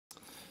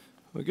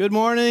Well, good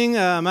morning.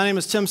 My name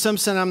is Tim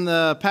Simpson. I'm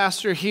the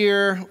pastor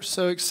here. We're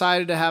so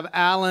excited to have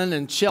Alan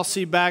and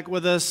Chelsea back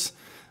with us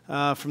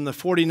from the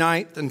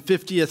 49th and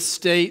 50th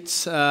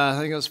states. I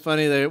think it was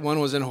funny that one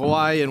was in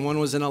Hawaii and one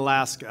was in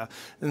Alaska.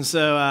 And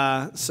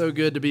so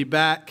good to be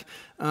back.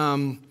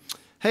 Hey,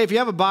 if you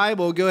have a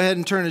Bible, go ahead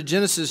and turn to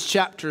Genesis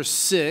chapter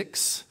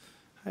 6.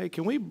 Hey,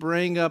 can we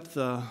bring up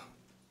can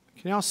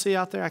y'all see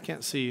out there? I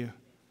can't see you.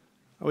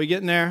 Are we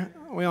getting there?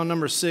 Are we on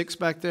number 6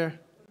 back there?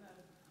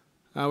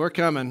 We're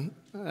coming.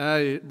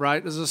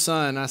 Bright as the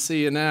sun. I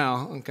see you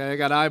now. Okay, I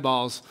got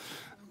eyeballs.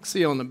 I can see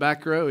you on the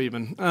back row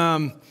even.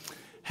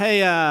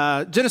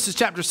 Genesis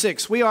chapter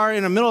 6. We are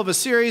in the middle of a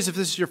series. If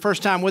this is your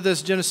first time with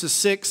us, Genesis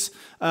 6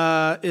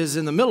 is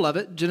in the middle of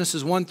it.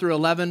 Genesis 1 through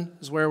 11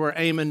 is where we're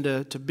aiming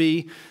to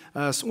be.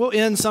 So we'll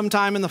end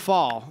sometime in the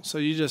fall. So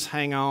you just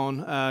hang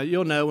on.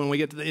 You'll know when we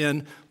get to the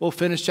end. We'll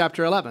finish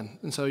chapter 11,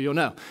 and so you'll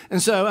know.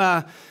 And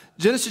so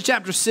Genesis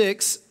chapter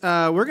 6,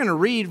 we're going to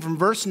read from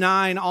verse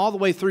 9 all the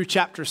way through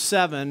chapter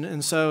 7.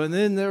 And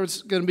then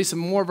there's going to be some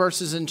more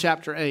verses in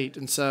chapter 8.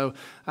 And so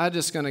I'm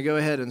just going to go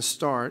ahead and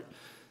start.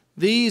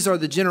 These are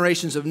the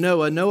generations of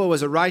Noah. Noah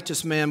was a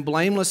righteous man,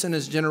 blameless in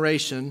his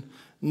generation.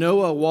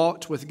 Noah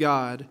walked with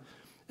God.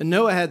 And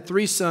Noah had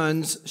 3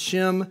 sons,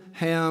 Shem,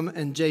 Ham,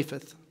 and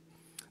Japheth.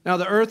 Now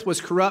the earth was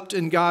corrupt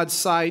in God's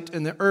sight,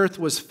 and the earth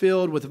was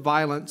filled with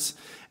violence.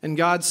 And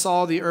God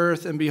saw the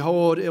earth, and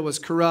behold, it was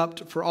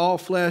corrupt, for all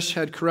flesh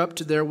had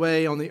corrupted their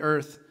way on the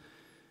earth.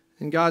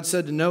 And God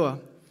said to Noah,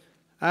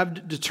 I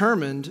have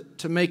determined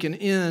to make an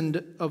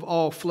end of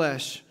all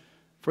flesh,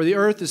 for the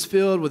earth is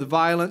filled with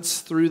violence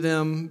through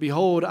them.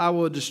 Behold, I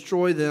will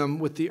destroy them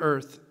with the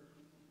earth.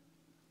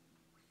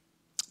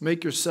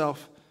 Make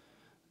yourself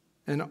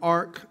an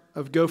ark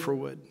of gopher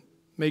wood.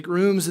 Make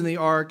rooms in the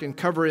ark and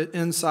cover it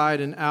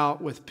inside and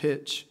out with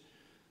pitch.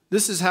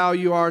 This is how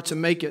you are to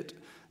make it.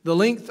 The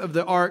length of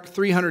the ark,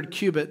 300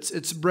 cubits,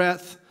 its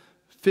breadth,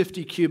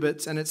 50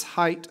 cubits, and its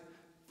height,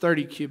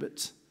 30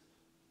 cubits.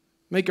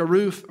 Make a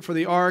roof for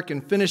the ark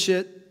and finish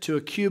it to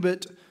a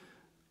cubit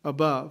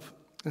above,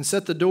 and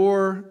set the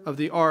door of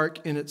the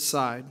ark in its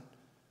side.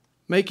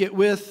 Make it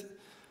with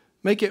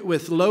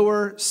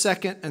lower,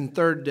 second, and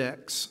third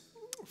decks.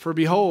 For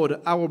behold,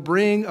 I will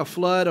bring a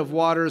flood of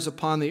waters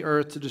upon the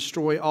earth to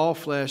destroy all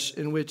flesh,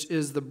 in which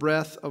is the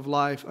breath of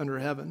life under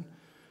heaven.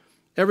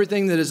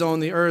 Everything that is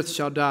on the earth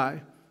shall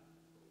die.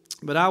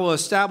 But I will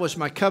establish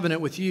my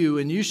covenant with you,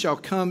 and you shall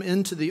come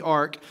into the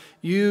ark,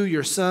 you,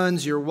 your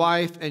sons, your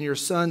wife, and your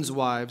sons'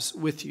 wives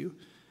with you.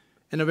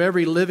 And of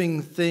every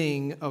living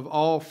thing of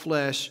all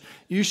flesh,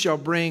 you shall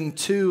bring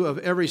 2 of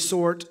every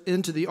sort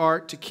into the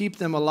ark to keep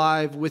them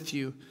alive with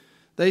you.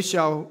 They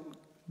shall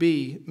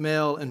be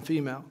male and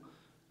female.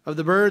 Of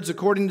the birds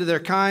according to their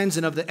kinds,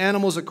 and of the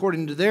animals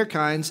according to their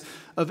kinds,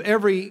 of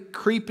every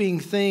creeping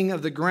thing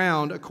of the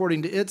ground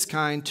according to its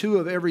kind, 2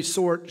 of every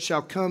sort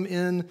shall come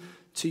in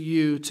to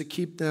you to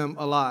keep them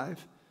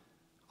alive.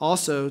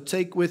 Also,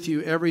 take with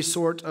you every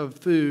sort of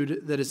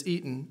food that is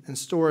eaten, and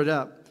store it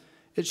up.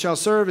 It shall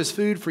serve as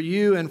food for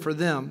you and for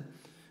them.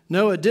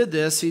 Noah did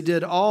this. He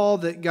did all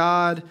that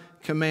God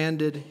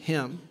commanded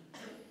him.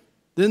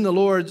 Then the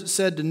Lord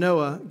said to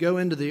Noah, Go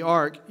into the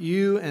ark,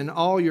 you and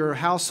all your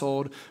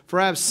household, for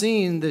I have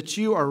seen that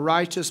you are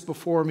righteous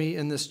before me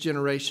in this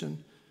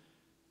generation.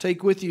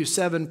 Take with you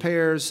 7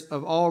 pairs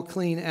of all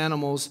clean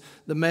animals,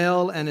 the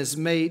male and his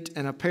mate,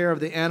 and a pair of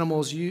the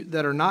animals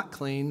that are not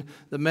clean,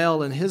 the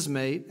male and his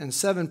mate, and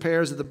 7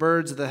 pairs of the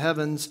birds of the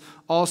heavens,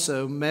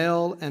 also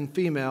male and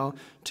female,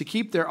 to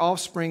keep their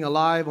offspring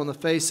alive on the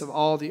face of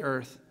all the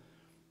earth.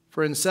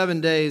 For in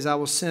 7 days I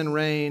will send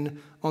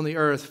rain on the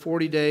earth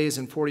 40 days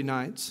and 40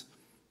 nights.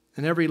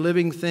 And every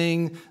living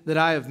thing that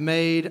I have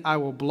made I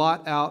will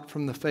blot out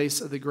from the face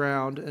of the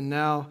ground. And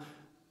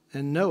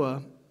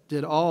Noah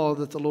did all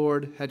that the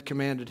Lord had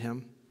commanded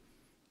him.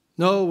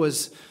 Noah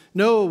was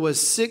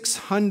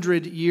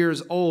 600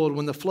 years old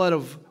when the flood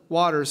of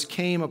waters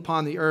came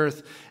upon the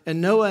earth,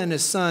 and Noah and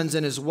his sons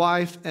and his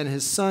wife and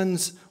his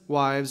sons'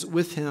 wives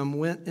with him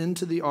went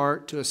into the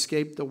ark to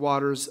escape the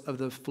waters of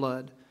the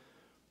flood.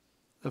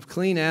 Of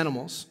clean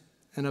animals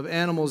and of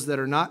animals that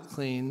are not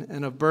clean,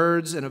 and of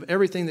birds and of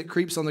everything that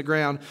creeps on the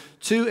ground,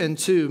 2 and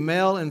 2,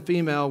 male and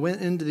female,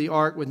 went into the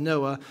ark with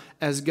Noah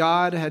as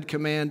God had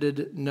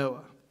commanded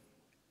Noah.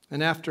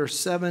 And after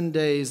 7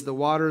 days, the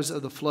waters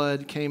of the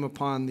flood came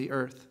upon the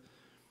earth.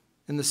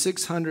 In the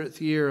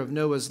 600th year of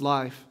Noah's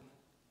life,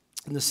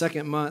 in the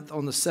 2nd month,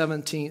 on the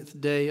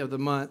 17th day of the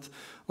month,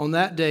 on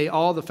that day,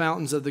 all the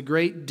fountains of the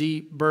great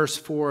deep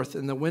burst forth,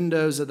 and the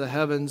windows of the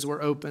heavens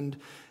were opened,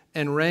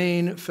 and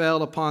rain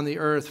fell upon the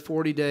earth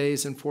 40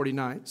 days and 40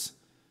 nights.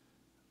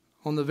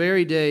 On the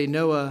very day,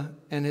 Noah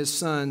and his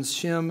sons,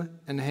 Shem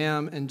and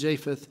Ham and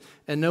Japheth,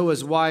 and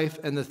Noah's wife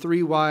and the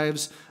 3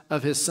 wives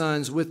of his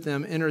sons with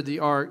them entered the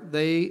ark,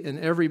 they and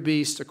every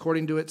beast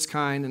according to its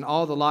kind, and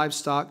all the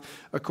livestock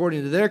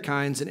according to their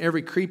kinds, and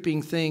every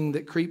creeping thing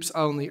that creeps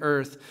on the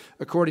earth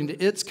according to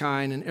its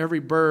kind, and every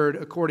bird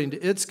according to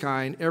its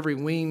kind, every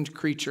winged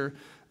creature.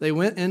 They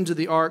went into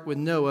the ark with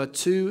Noah,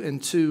 2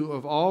 and 2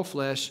 of all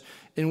flesh,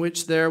 in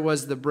which there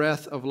was the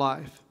breath of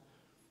life.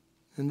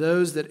 And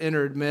those that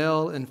entered,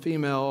 male and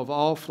female of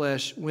all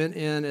flesh, went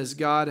in as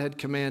God had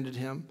commanded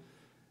him,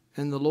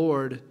 and the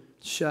Lord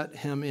shut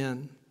him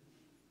in.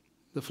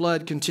 The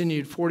flood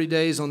continued 40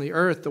 days on the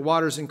earth. The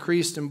waters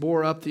increased and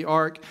bore up the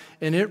ark,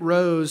 and it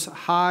rose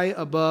high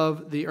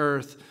above the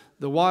earth.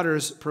 The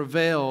waters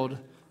prevailed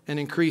and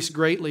increased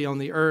greatly on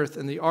the earth,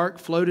 and the ark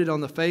floated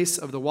on the face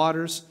of the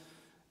waters.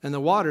 And the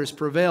waters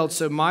prevailed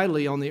so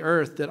mightily on the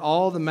earth that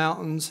all the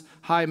mountains,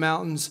 high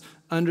mountains,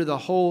 under the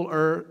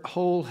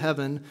whole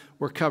heaven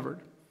were covered.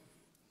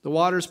 The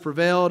waters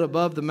prevailed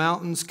above the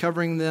mountains,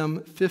 covering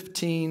them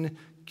 15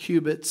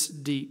 cubits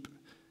deep.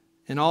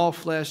 And all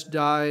flesh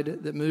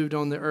died that moved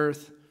on the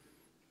earth,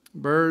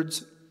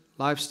 birds,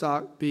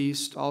 livestock,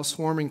 beasts, all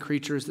swarming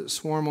creatures that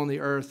swarm on the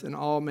earth, and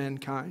all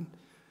mankind.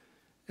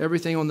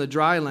 Everything on the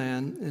dry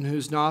land, in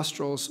whose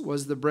nostrils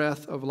was the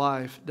breath of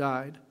life,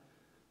 died.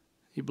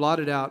 He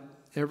blotted out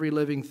every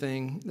living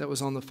thing that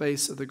was on the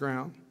face of the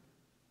ground,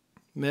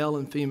 male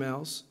and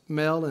females,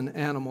 male and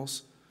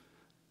animals,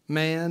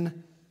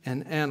 man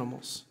and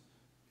animals,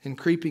 and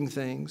creeping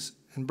things,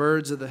 and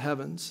birds of the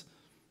heavens.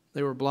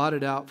 They were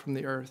blotted out from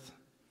the earth.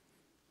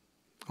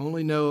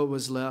 Only Noah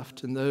was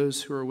left, and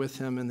those who were with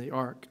him in the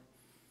ark.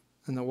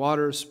 And the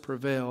waters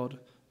prevailed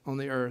on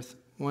the earth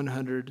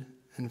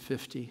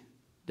 150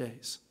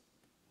 days.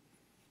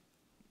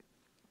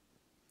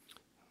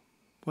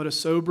 What a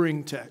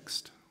sobering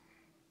text.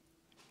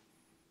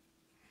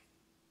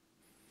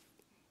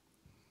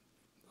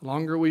 The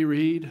longer we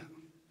read,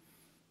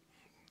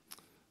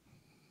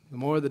 the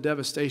more the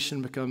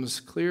devastation becomes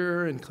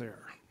clearer and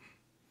clearer.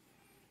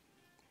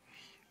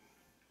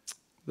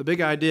 The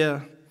big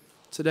idea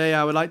today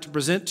I would like to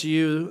present to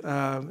you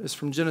is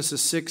from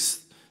Genesis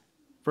 6,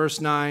 verse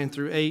 9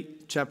 through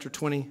chapter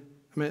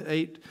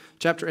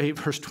 8,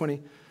 verse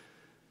 20.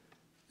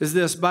 Is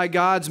this: by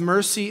God's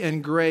mercy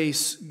and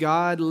grace,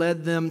 God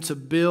led them to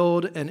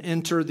build and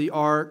enter the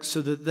ark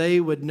so that they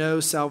would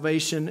know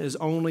salvation is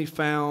only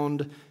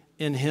found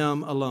in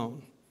Him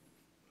alone.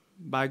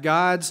 By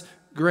God's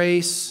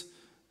grace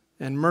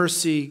and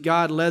mercy,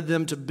 God led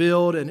them to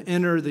build and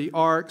enter the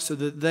ark so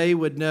that they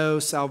would know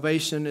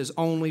salvation is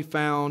only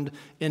found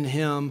in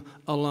Him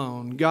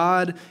alone.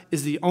 God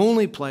is the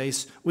only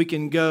place we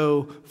can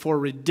go for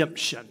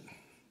redemption.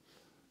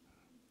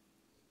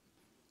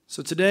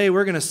 So today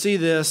we're going to see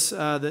this,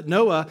 that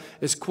Noah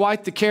is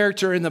quite the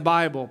character in the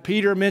Bible.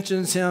 Peter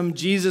mentions him.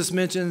 Jesus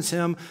mentions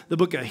him. The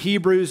book of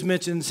Hebrews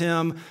mentions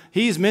him.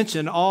 He's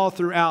mentioned all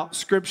throughout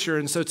Scripture.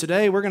 And so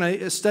today we're going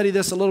to study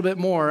this a little bit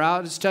more.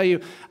 I'll just tell you,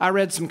 I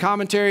read some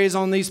commentaries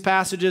on these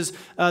passages.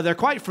 They're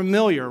quite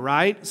familiar,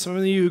 right? Some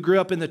of you who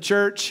grew up in the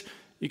church,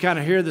 you kind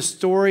of hear the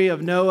story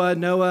of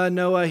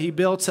Noah. He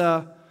built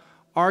a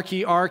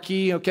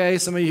arky, okay?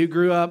 Some of you who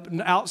grew up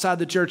outside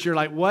the church, you're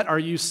like, what are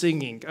you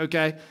singing,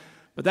 okay?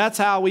 But that's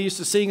how we used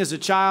to sing as a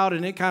child,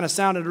 and it kind of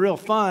sounded real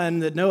fun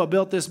that Noah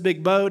built this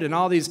big boat and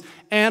all these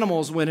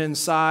animals went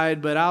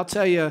inside. But I'll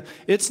tell you,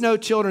 it's no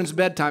children's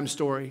bedtime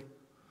story.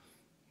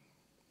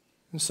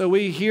 And so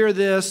we hear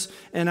this,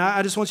 and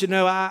I just want you to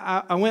know,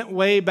 I went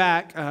way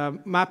back.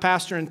 My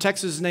pastor in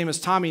Texas, his name is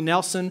Tommy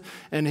Nelson,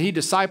 and he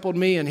discipled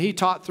me, and he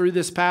taught through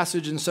this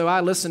passage. And so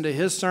I listened to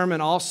his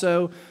sermon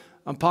also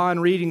upon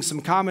reading some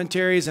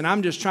commentaries, and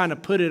I'm just trying to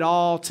put it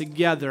all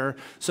together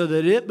so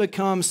that it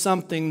becomes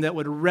something that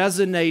would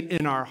resonate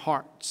in our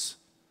hearts.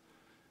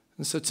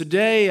 And so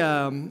today,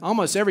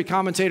 almost every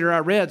commentator I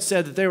read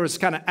said that there was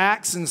kind of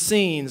acts and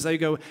scenes. They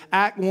go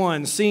act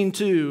 1, scene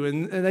 2,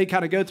 and they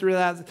kind of go through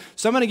that.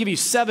 So I'm going to give you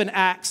 7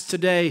 acts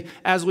today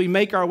as we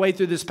make our way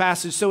through this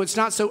passage so it's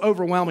not so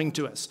overwhelming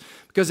to us.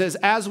 Because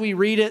as we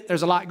read it,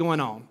 there's a lot going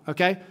on,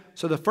 okay?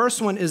 So the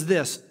first one is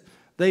this.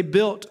 They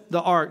built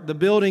the ark, the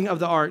building of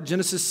the ark,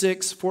 Genesis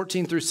 6,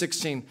 14 through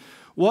 16.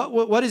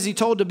 What is he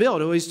told to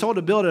build? Well, he's told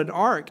to build an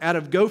ark out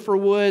of gopher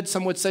wood.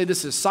 Some would say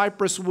this is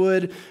cypress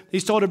wood.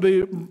 He's told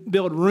to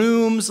build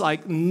rooms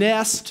like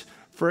nest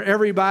for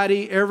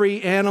everybody,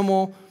 every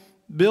animal.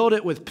 Build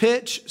it with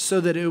pitch so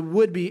that it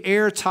would be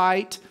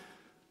airtight.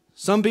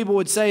 Some people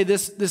would say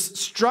this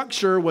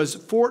structure was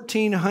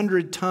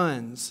 1,400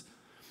 tons,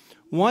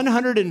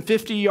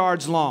 150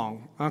 yards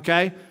long,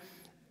 okay?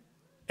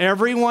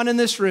 Everyone in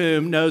this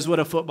room knows what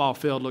a football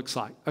field looks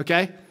like,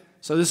 okay?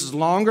 So this is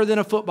longer than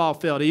a football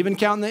field. Even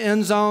counting the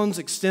end zones,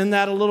 extend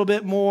that a little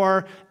bit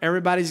more.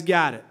 Everybody's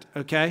got it,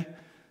 okay?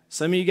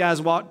 Some of you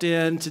guys walked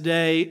in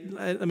today.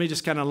 Let me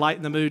just kind of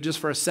lighten the mood just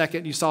for a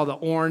second. You saw the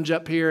orange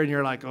up here, and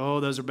you're like,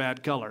 oh, those are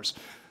bad colors.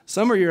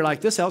 Some of you are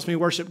like, this helps me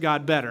worship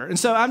God better. And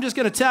so I'm just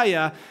going to tell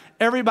you,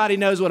 everybody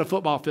knows what a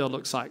football field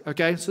looks like,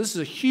 okay? So this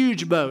is a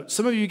huge boat.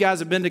 Some of you guys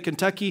have been to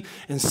Kentucky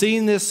and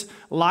seen this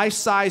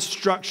life-size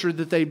structure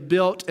that they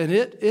built, and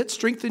it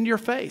strengthened your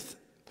faith.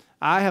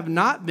 I have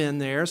not been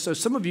there, so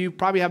some of you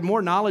probably have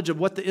more knowledge of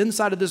what the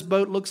inside of this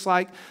boat looks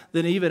like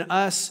than even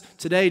us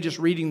today just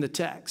reading the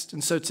text.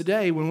 And so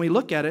today, when we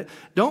look at it,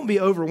 don't be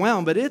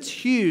overwhelmed, but it's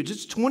huge.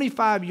 It's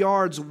 25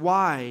 yards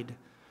wide.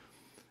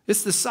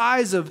 It's the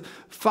size of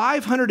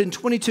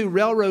 522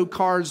 railroad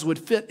cars would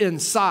fit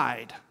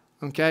inside,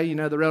 Okay, you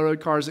know, the railroad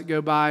cars that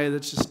go by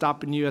that's just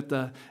stopping you at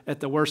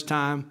the worst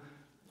time.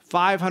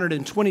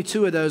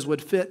 522 of those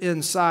would fit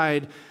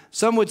inside.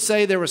 Some would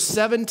say there were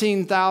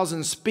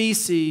 17,000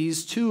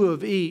 species, 2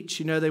 of each.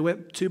 You know, they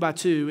went 2 by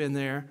 2 in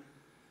there.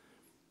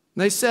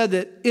 They said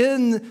that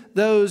in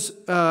those,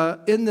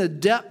 in the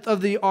depth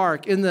of the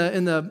ark, in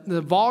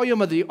the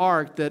volume of the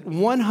ark, that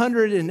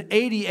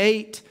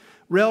 188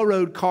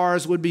 railroad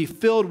cars would be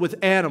filled with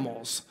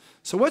animals.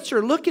 So what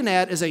you're looking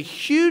at is a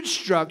huge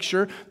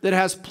structure that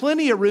has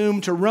plenty of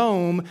room to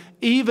roam,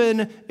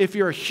 even if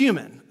you're a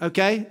human,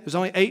 okay? There's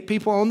only 8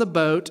 people on the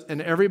boat, and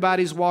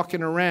everybody's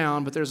walking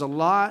around, but there's a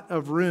lot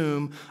of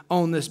room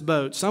on this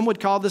boat. Some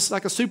would call this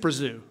like a super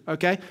zoo,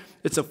 okay?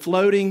 It's a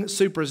floating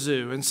super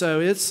zoo, and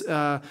so it's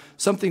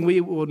something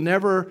we will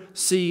never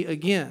see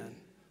again.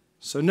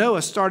 So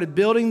Noah started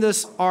building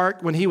this ark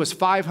when he was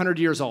 500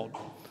 years old.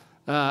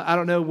 I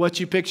don't know what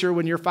you picture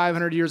when you're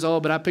 500 years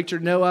old, but I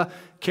pictured Noah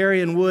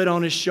carrying wood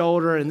on his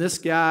shoulder, and this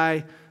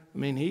guy, I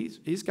mean,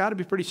 he's got to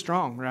be pretty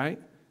strong,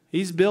 right?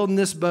 He's building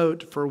this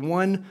boat for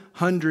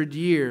 100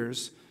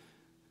 years.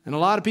 And a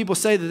lot of people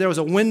say that there was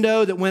a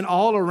window that went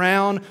all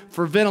around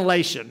for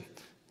ventilation.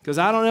 Because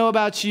I don't know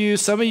about you,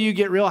 some of you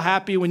get real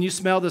happy when you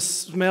smell the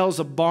smells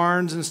of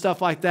barns and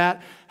stuff like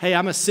that. Hey,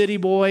 I'm a city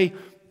boy.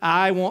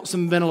 I want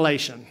some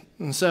ventilation.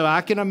 And so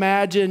I can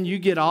imagine you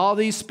get all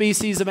these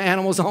species of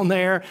animals on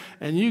there,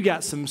 and you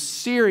got some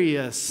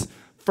serious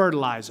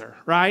fertilizer,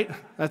 right?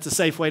 That's a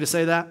safe way to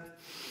say that.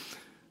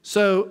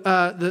 So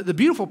the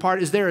beautiful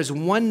part is there is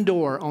one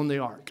door on the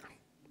ark,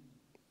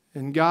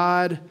 and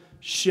God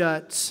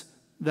shuts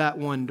that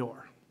one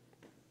door.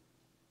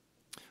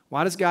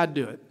 Why does God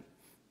do it?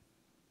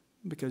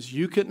 Because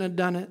you couldn't have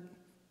done it.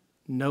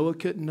 Noah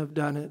couldn't have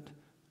done it.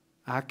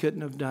 I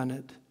couldn't have done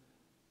it.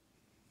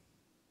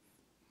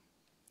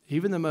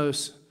 Even the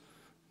most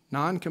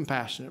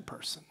non-compassionate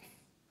person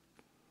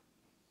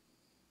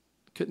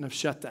couldn't have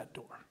shut that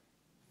door.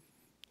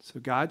 So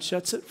God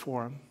shuts it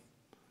for him.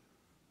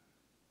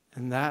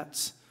 And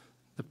that's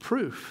the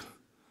proof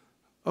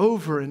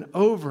over and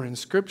over in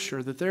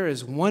Scripture that there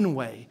is one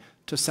way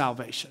to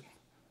salvation.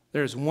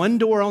 There's one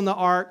door on the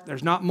ark.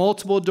 There's not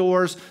multiple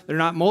doors. There are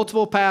not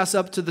multiple paths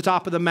up to the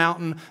top of the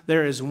mountain.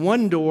 There is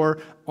one door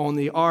on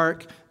the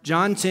ark.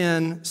 John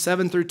 10,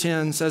 7 through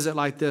 10 says it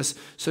like this.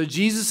 So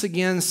Jesus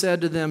again said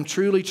to them,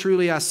 truly,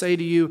 truly, I say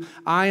to you,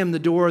 I am the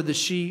door of the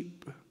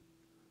sheep.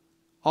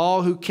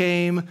 All who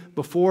came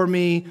before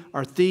me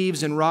are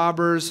thieves and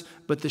robbers,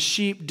 but the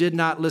sheep did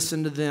not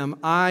listen to them.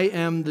 I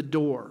am the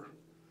door.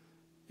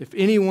 If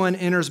anyone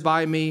enters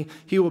by me,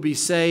 he will be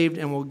saved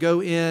and will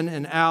go in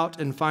and out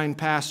and find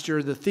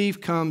pasture. The thief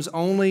comes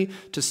only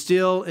to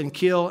steal and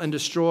kill and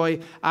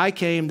destroy. I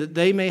came that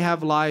they may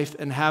have life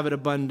and have it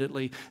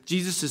abundantly.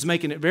 Jesus is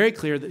making it very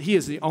clear that he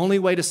is the only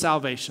way to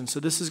salvation. So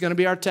this is going to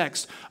be our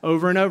text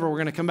over and over. We're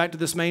going to come back to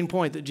this main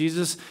point that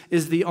Jesus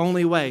is the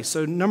only way.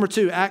 So number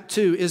 2, Act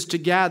 2 is to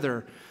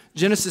gather.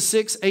 Genesis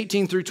 6,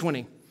 18 through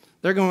 20.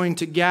 They're going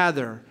to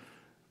gather.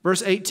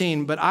 Verse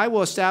 18, but I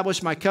will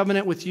establish my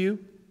covenant with you.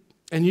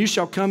 And you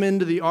shall come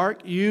into the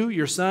ark, you,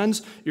 your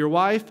sons, your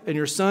wife, and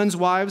your sons'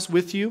 wives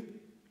with you.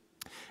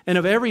 And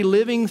of every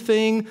living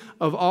thing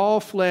of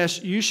all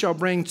flesh, you shall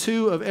bring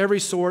 2 of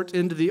every sort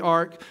into the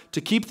ark to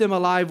keep them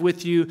alive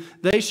with you.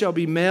 They shall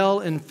be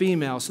male and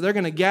female. So they're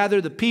going to gather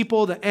the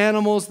people, the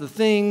animals, the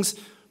things.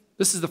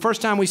 This is the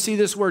first time we see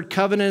this word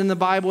covenant in the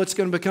Bible. It's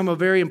going to become a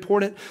very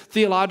important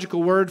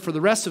theological word for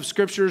the rest of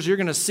Scriptures. You're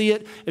going to see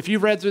it. If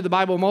you've read through the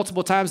Bible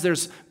multiple times,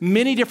 there's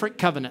many different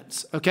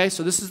covenants. Okay,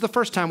 so this is the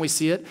first time we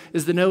see it,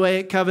 is the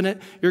Noahic covenant.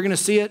 You're going to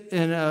see it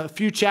in a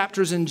few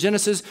chapters in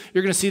Genesis.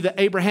 You're going to see the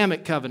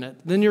Abrahamic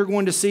covenant. Then you're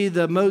going to see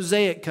the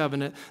Mosaic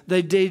covenant,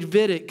 the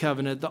Davidic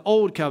covenant, the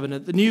Old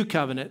covenant, the New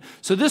covenant.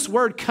 So this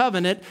word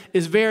covenant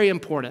is very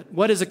important.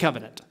 What is a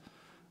covenant?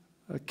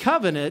 A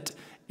covenant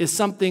is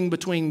something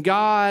between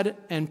God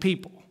and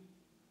people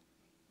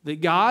that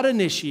God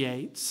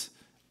initiates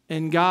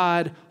and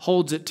God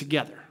holds it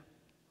together.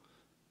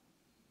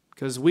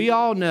 Because we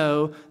all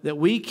know that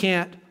we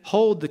can't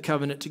hold the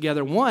covenant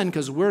together. One,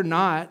 because we're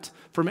not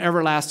from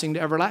everlasting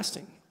to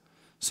everlasting.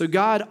 So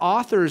God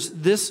authors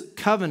this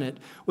covenant.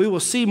 We will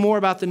see more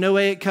about the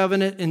Noahic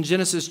covenant in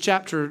Genesis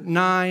chapter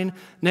 9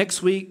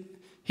 next week.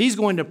 He's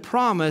going to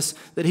promise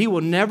that he will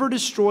never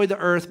destroy the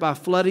earth by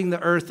flooding the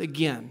earth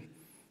again.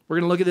 We're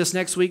going to look at this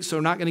next week, so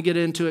we're not going to get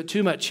into it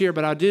too much here,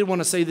 but I did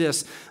want to say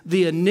this.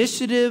 The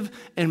initiative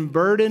and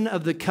burden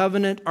of the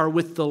covenant are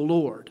with the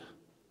Lord.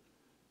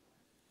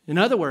 In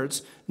other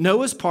words,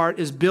 Noah's part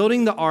is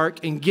building the ark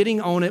and getting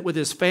on it with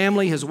his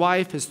family, his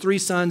wife, his 3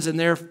 sons, and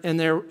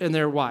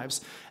their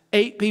wives.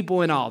 8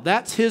 people in all.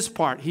 That's his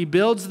part. He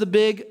builds the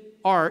big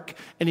ark,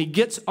 and he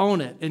gets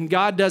on it, and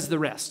God does the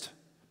rest.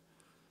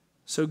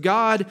 So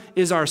God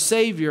is our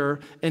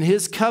Savior, and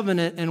his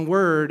covenant and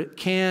word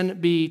can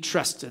be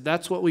trusted.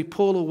 That's what we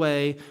pull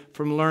away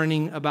from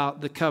learning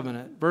about the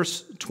covenant.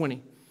 Verse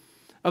 20.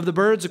 Of the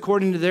birds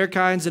according to their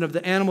kinds, and of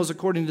the animals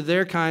according to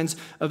their kinds,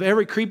 of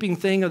every creeping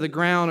thing of the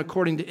ground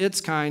according to its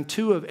kind,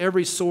 2 of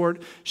every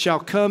sort shall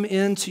come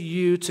into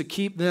you to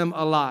keep them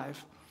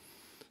alive.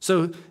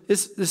 So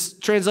this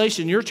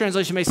translation, your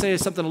translation may say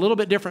something a little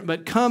bit different,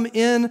 but come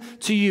in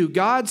to you.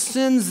 God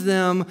sends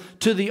them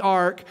to the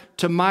ark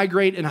to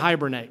migrate and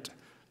hibernate.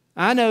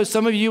 I know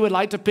some of you would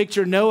like to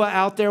picture Noah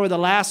out there with a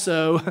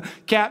lasso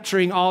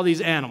capturing all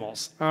these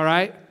animals, all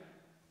right?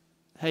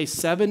 Hey,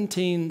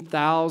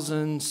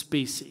 17,000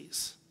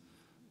 species.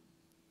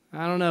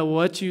 I don't know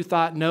what you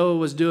thought Noah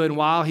was doing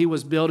while he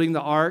was building the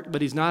ark,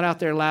 but he's not out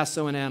there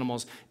lassoing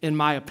animals, in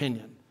my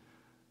opinion.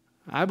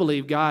 I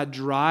believe God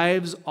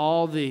drives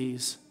all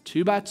these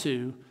 2 by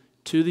 2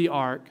 to the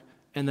ark,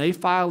 and they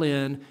file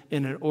in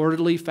an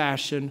orderly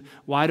fashion.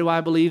 Why do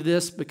I believe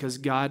this? Because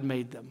God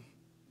made them.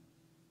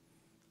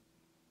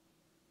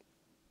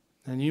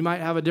 And you might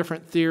have a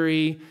different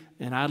theory,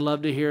 and I'd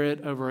love to hear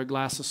it over a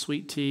glass of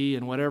sweet tea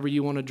and whatever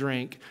you want to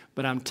drink.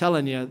 But I'm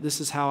telling you, this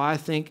is how I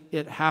think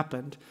it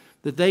happened.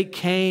 That they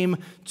came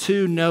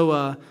to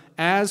Noah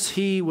as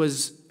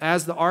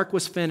the ark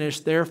was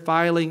finished, they're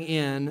filing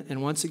in.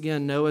 And once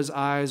again, Noah's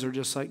eyes are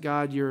just like,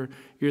 God, you're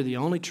the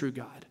only true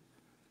God.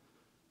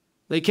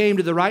 They came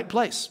to the right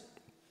place.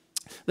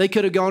 They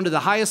could have gone to the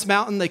highest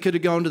mountain. They could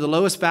have gone to the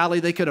lowest valley.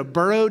 They could have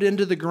burrowed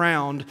into the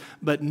ground,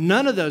 but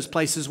none of those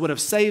places would have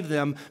saved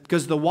them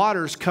because the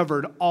waters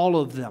covered all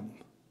of them.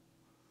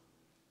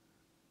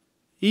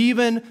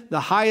 Even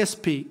the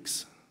highest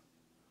peaks.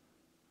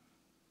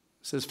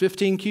 It says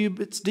 15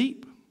 cubits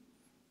deep.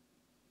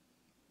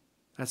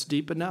 That's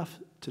deep enough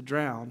to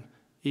drown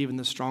even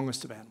the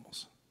strongest of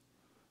animals.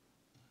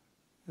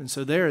 And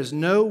so there is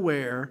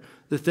nowhere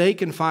that they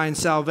can find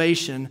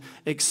salvation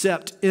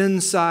except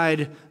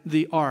inside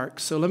the ark.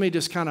 So let me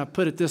just kind of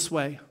put it this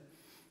way.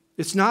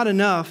 It's not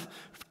enough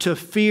to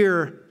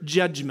fear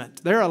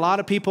judgment. There are a lot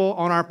of people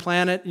on our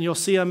planet, and you'll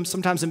see them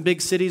sometimes in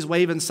big cities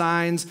waving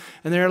signs,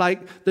 and they're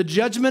like, the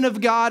judgment of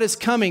God is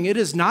coming. It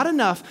is not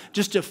enough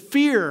just to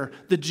fear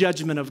the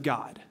judgment of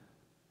God.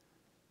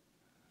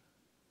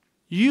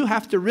 You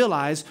have to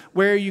realize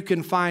where you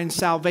can find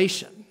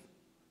salvation.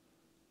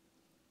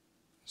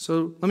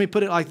 So let me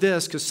put it like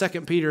this, because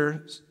 2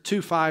 Peter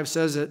 2:5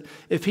 says it.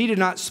 If he did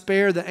not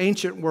spare the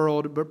ancient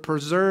world, but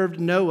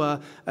preserved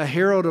Noah, a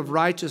herald of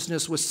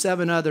righteousness, with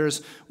 7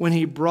 others, when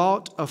he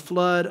brought a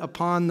flood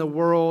upon the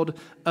world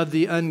of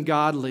the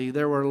ungodly.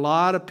 There were a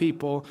lot of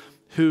people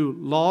who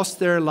lost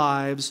their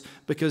lives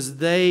because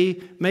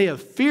they may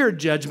have feared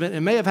judgment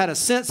and may have had a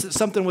sense that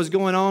something was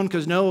going on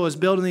because Noah was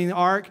building the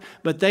ark,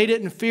 but they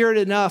didn't fear it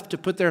enough to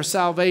put their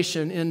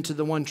salvation into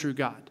the one true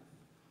God.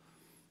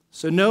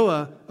 So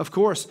Noah, of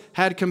course,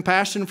 had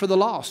compassion for the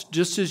lost,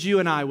 just as you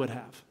and I would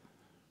have.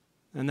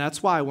 And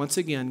that's why, once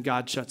again,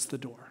 God shuts the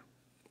door.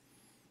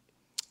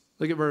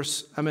 Look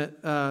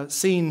at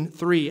scene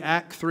 3,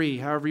 act 3,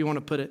 however you want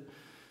to put it.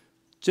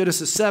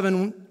 Genesis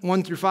 7,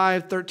 1 through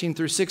 5, 13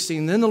 through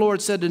 16. Then the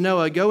Lord said to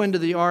Noah, go into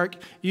the ark,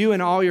 you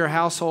and all your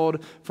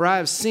household, for I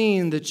have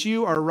seen that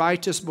you are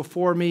righteous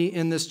before me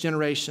in this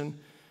generation.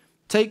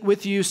 Take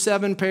with you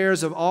 7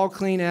 pairs of all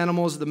clean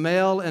animals, the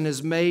male and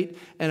his mate,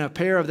 and a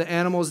pair of the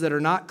animals that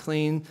are not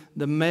clean,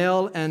 the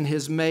male and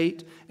his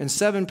mate, and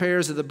 7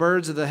 pairs of the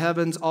birds of the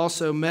heavens,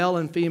 also male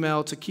and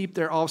female, to keep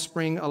their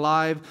offspring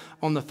alive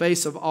on the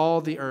face of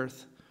all the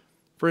earth.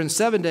 For in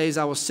 7 days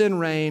I will send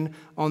rain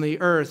on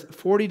the earth,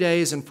 40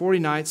 days and 40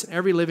 nights, and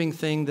every living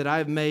thing that I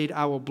have made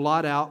I will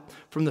blot out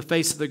from the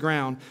face of the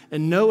ground.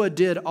 And Noah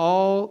did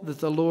all that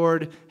the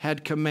Lord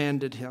had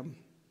commanded him.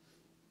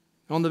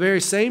 On the very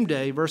same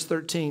day, verse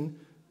 13,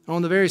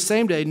 on the very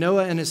same day,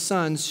 Noah and his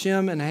sons,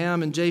 Shem and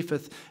Ham and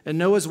Japheth, and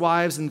Noah's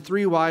wives and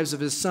 3 wives of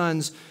his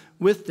sons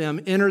with them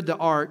entered the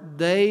ark,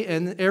 they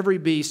and every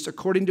beast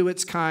according to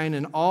its kind,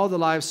 and all the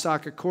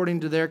livestock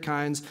according to their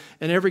kinds,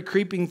 and every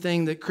creeping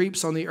thing that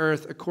creeps on the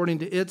earth according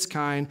to its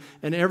kind,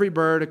 and every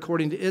bird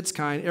according to its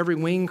kind, every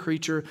winged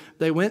creature.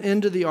 They went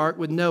into the ark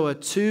with Noah,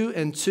 2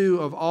 and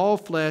 2 of all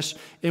flesh,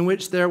 in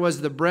which there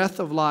was the breath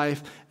of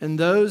life. And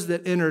those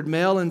that entered,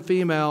 male and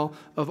female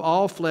of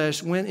all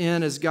flesh, went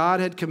in as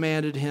God had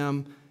commanded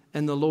him,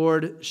 and the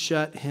Lord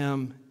shut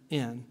him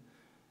in.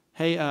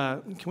 Hey,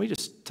 can we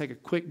just take a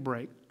quick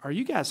break? Are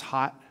you guys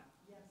hot?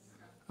 Yes.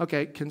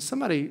 Okay, can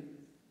somebody,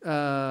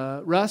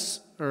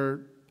 Russ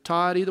or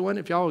Todd, either one,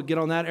 if y'all would get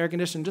on that air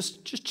conditioner,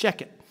 just check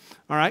it,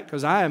 all right?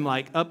 Because I am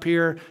like up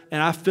here,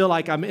 and I feel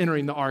like I'm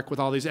entering the ark with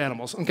all these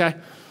animals, okay?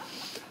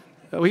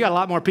 We got a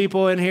lot more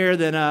people in here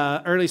than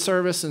early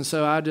service, and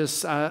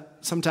so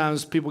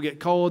sometimes people get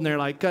cold, and they're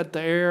like, cut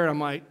the air.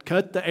 I'm like,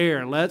 cut the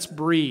air. Let's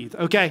breathe,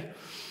 okay?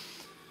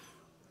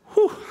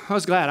 Whew, I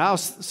was glad. I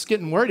was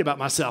getting worried about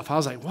myself. I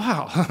was like,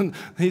 wow,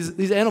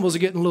 these animals are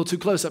getting a little too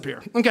close up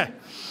here. Okay.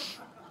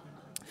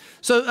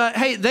 So,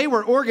 hey, they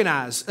were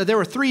organized. There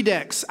were 3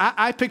 decks.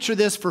 I picture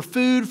this for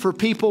food, for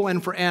people,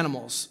 and for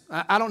animals.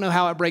 I don't know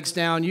how it breaks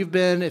down.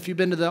 If you've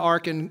been to the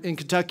Ark in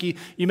Kentucky,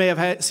 you may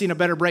have seen a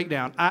better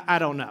breakdown. I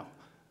don't know.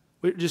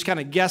 We're just kind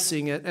of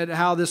guessing at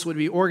how this would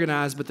be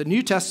organized, but the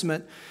New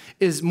Testament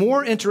is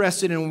more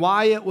interested in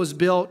why it was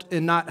built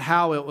and not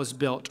how it was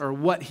built or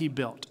what he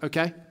built,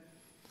 okay?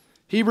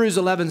 Hebrews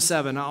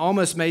 11:7. I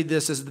almost made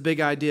this as the big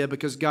idea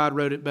because God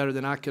wrote it better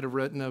than I could have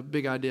written a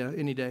big idea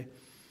any day.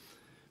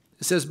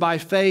 It says, by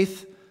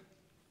faith,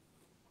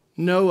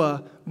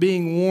 Noah,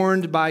 being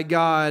warned by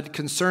God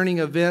concerning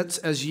events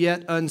as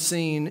yet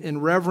unseen,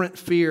 in reverent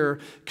fear,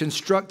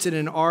 constructed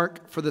an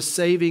ark for the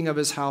saving of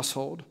his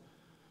household.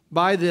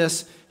 By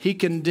this, he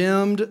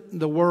condemned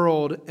the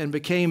world and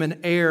became an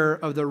heir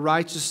of the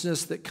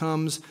righteousness that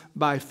comes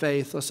by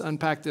faith. Let's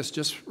unpack this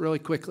just really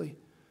quickly.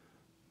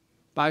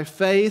 By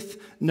faith,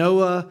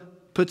 Noah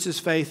puts his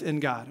faith in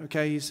God.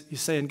 Okay, he's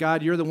saying,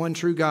 God, you're the one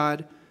true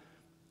God.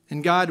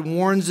 And God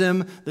warns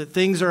him that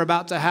things are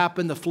about to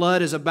happen. The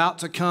flood is about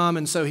to come.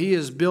 And so he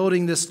is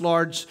building this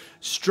large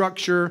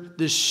structure,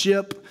 this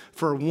ship,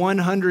 for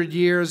 100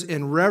 years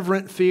in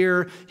reverent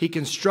fear. He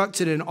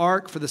constructed an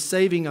ark for the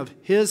saving of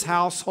his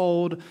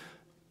household.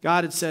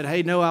 God had said,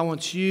 hey, Noah, I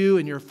want you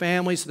and your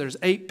family. So there's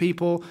 8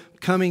 people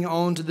coming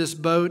onto this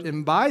boat.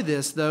 And by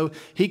this, though,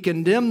 he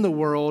condemned the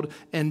world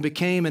and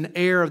became an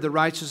heir of the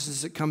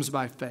righteousness that comes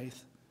by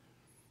faith.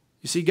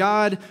 You see,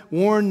 God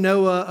warned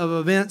Noah of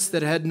events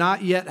that had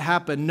not yet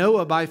happened.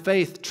 Noah, by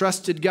faith,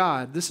 trusted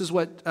God. This is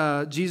what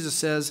Jesus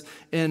says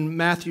in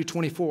Matthew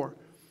 24.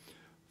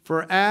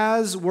 For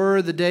as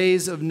were the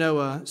days of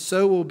Noah,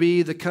 so will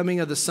be the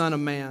coming of the Son of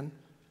Man.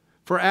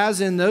 For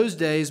as in those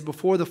days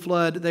before the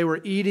flood, they were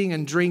eating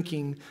and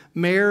drinking,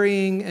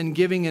 marrying and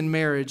giving in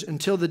marriage,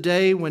 until the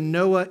day when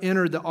Noah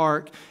entered the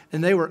ark,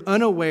 and they were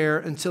unaware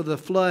until the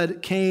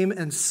flood came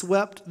and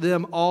swept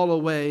them all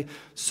away.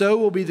 So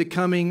will be the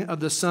coming of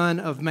the Son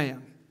of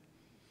Man.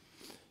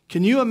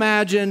 Can you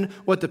imagine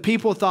what the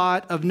people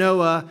thought of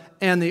Noah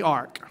and the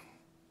ark?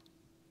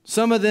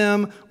 Some of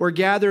them were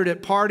gathered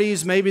at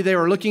parties. Maybe they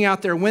were looking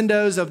out their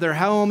windows of their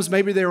homes.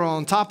 Maybe they were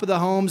on top of the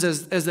homes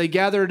as they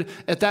gathered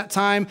at that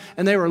time.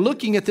 And they were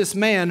looking at this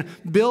man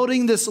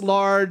building this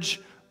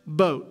large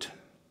boat.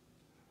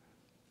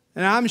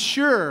 And I'm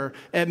sure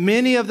at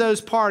many of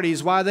those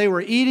parties, while they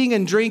were eating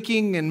and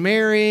drinking and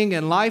marrying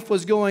and life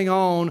was going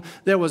on,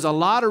 there was a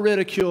lot of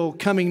ridicule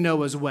coming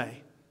Noah's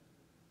way.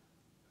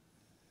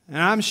 And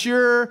I'm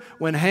sure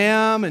when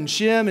Ham and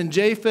Shem and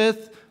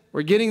Japheth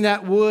were getting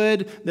that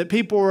wood, that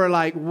people were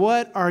like,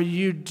 what are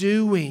you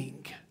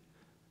doing?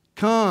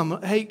 Come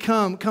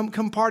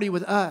party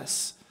with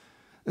us.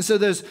 And so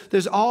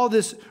there's all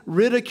this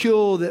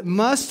ridicule that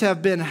must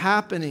have been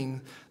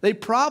happening. They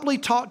probably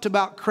talked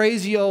about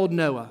crazy old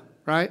Noah,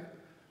 right?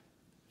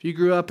 If you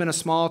grew up in a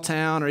small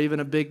town or even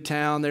a big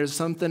town, there's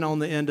something on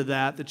the end of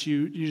that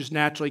you just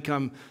naturally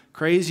come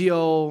crazy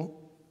old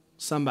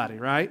somebody,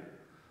 right?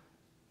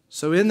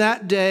 So in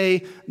that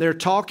day, they're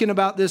talking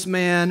about this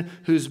man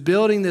who's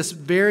building this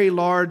very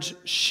large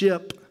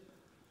ship.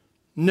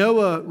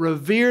 Noah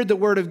revered the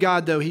word of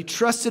God, though. He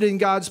trusted in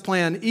God's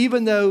plan,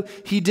 even though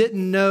he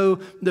didn't know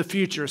the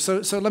future.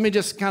 So let me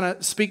just kind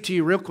of speak to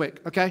you real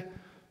quick, okay?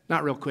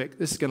 Not real quick.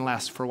 This is going to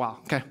last for a while,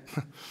 okay?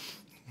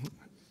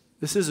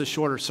 This is a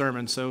shorter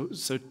sermon, so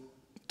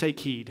take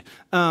heed.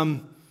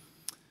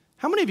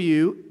 How many of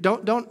you,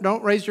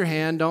 don't raise your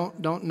hand,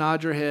 don't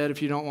nod your head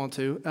if you don't want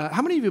to.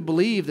 How many of you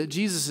believe that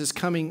Jesus is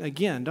coming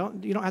again?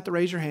 You don't have to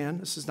raise your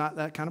hand. This is not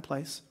that kind of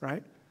place,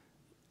 right?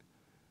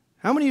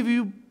 How many of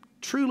you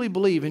truly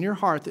believe in your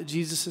heart that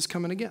Jesus is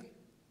coming again?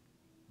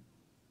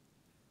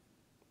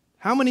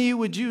 How many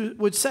of you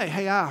would say,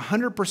 hey, I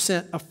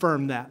 100%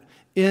 affirm that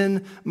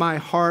in my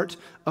heart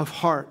of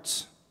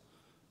hearts?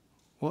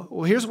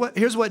 Well, here's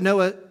what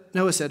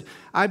Noah said,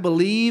 I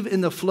believe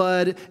in the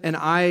flood and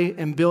I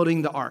am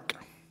building the ark.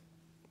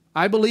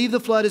 I believe the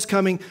flood is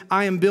coming.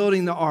 I am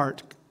building the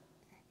ark.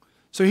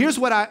 So here's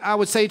what I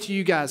would say to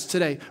you guys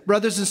today.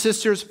 Brothers and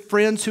sisters,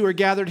 friends who are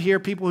gathered here,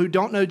 people who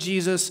don't know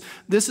Jesus,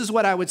 this is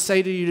what I would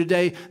say to you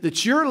today,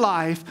 that your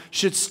life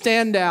should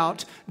stand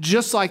out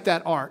just like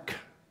that ark.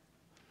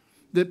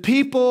 That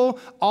people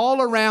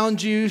all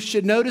around you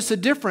should notice a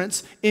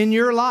difference in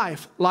your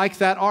life like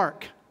that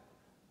ark.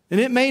 And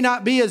it may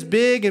not be as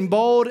big and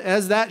bold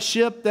as that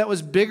ship that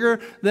was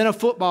bigger than a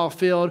football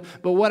field.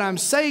 But what I'm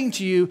saying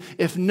to you,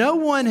 if no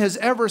one has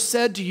ever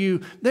said to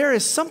you, there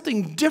is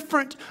something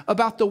different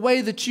about the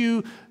way that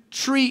you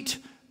treat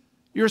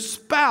your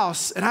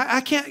spouse, and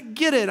I can't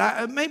get it.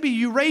 Maybe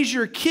you raise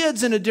your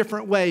kids in a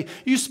different way.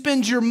 You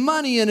spend your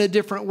money in a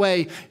different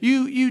way.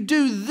 You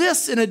do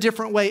this in a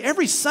different way.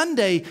 Every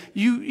Sunday,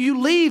 you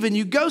leave and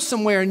you go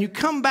somewhere and you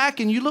come back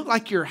and you look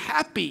like you're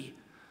happy.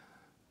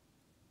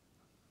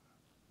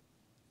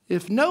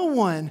 If no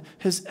one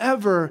has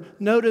ever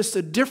noticed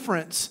a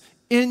difference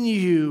in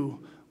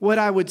you, what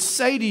I would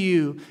say to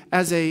you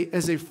as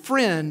a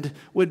friend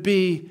would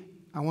be,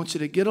 I want you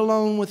to get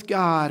alone with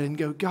God and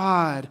go,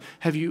 God,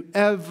 have you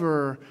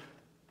ever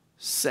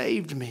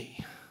saved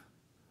me?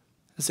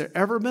 Has there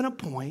ever been a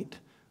point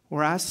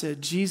where I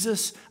said,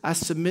 Jesus, I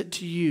submit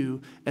to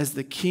you as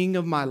the King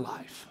of my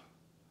life,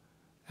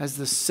 as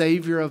the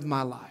Savior of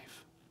my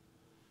life?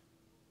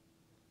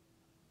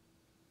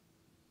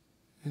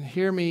 And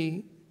hear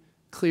me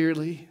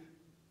clearly.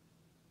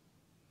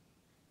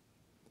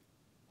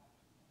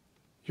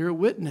 Your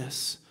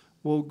witness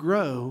will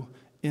grow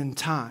in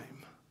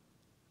time.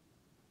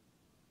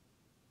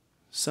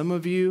 Some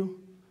of you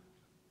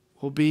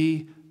will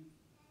be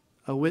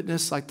a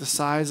witness like the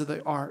size of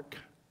the ark.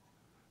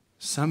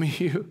 Some of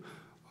you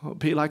will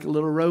be like a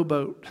little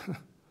rowboat.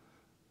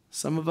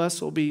 Some of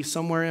us will be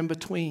somewhere in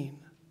between.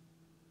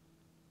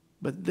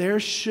 But there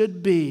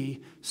should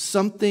be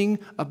something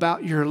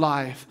about your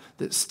life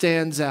that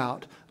stands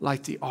out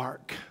like the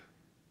ark.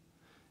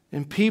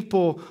 And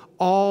people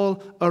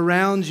all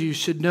around you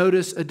should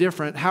notice a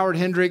difference. Howard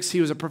Hendricks,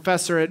 he was a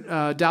professor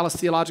at Dallas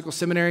Theological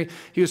Seminary.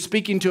 He was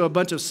speaking to a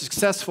bunch of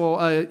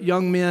successful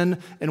young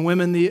men and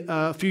women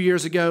a few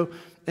years ago.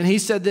 And he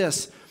said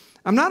this,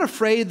 I'm not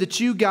afraid that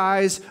you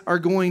guys are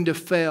going to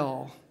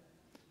fail.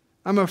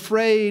 I'm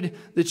afraid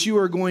that you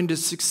are going to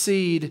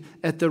succeed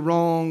at the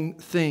wrong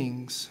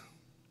things.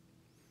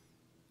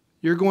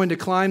 You're going to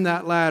climb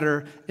that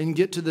ladder and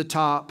get to the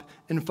top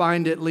and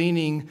find it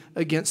leaning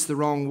against the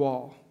wrong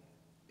wall.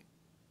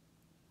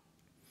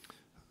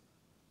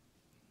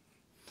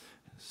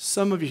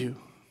 Some of you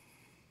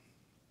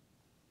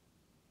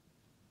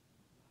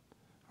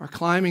are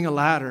climbing a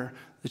ladder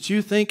that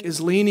you think is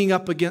leaning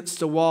up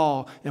against a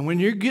wall. And when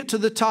you get to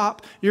the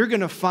top, you're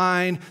going to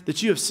find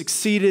that you have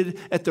succeeded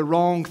at the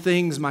wrong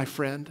things, my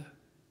friend.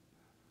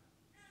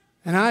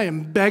 And I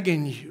am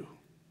begging you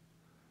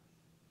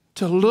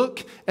to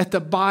look at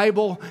the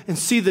Bible and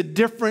see the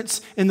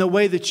difference in the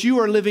way that you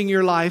are living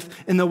your life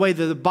and the way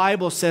that the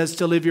Bible says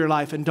to live your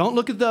life. And don't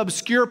look at the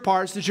obscure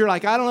parts that you're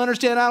like, I don't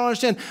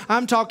understand.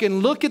 I'm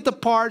talking, look at the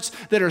parts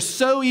that are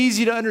so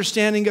easy to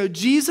understand and go,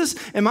 Jesus,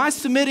 am I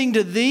submitting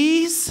to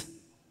these?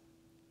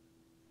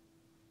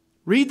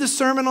 Read the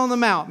Sermon on the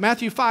Mount,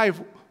 Matthew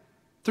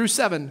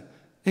 5-7,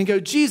 and go,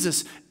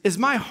 Jesus, is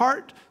my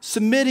heart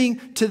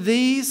submitting to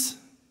these?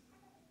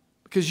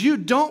 Because you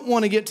don't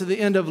want to get to the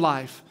end of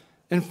life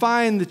and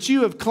find that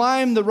you have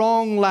climbed the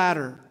wrong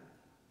ladder,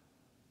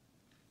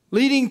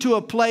 leading to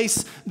a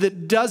place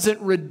that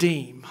doesn't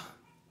redeem.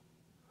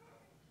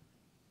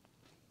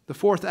 The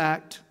fourth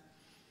act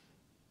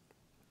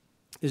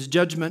is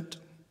judgment.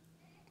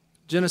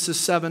 Genesis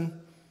 7.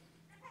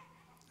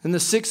 In the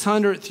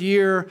 600th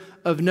year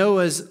of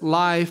Noah's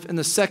life, in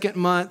the second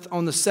month,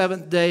 on the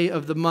seventh day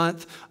of the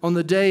month, on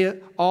the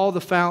day all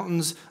the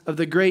fountains of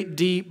the great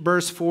deep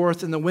burst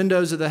forth, and the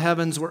windows of the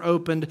heavens were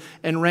opened,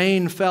 and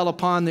rain fell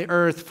upon the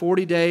earth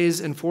 40 days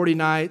and 40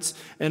 nights,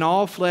 and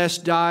all flesh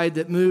died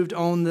that moved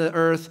on the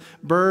earth,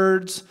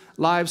 birds,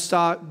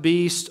 livestock,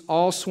 beasts,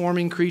 all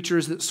swarming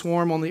creatures that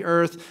swarm on the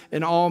earth,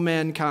 and all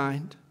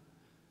mankind.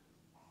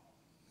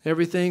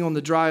 Everything on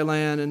the dry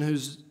land in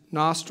whose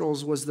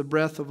nostrils was the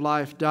breath of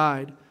life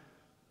died.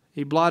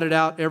 He blotted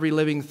out every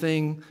living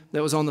thing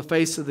that was on the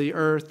face of the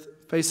earth,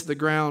 face of the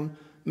ground,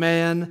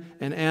 man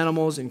and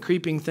animals and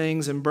creeping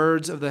things and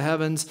birds of the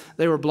heavens.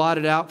 They were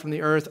blotted out from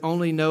the earth.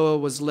 Only Noah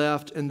was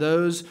left and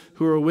those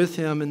who were with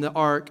him in the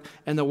ark,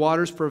 and the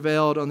waters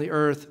prevailed on the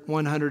earth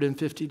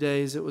 150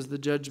 days. It was the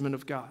judgment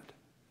of God.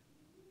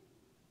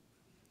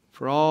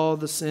 For all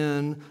the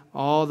sin,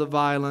 all the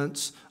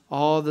violence,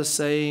 all the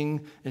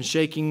saying and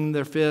shaking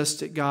their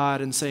fist at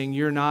God and saying,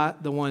 you're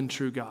not the one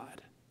true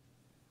God.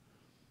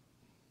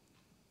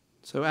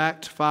 So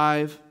Act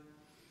 5,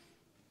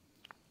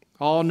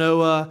 all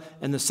Noah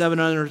and the seven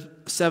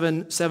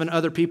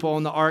other people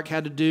on the ark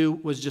had to do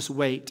was just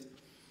wait.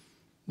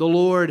 The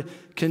Lord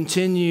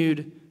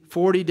continued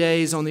 40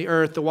 days on the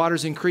earth. The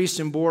waters increased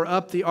and bore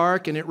up the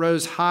ark, and it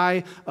rose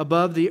high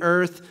above the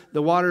earth.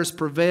 The waters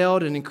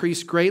prevailed and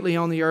increased greatly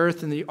on the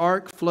earth, and the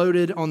ark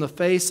floated on the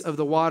face of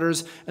the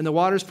waters. And the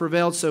waters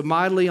prevailed so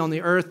mightily on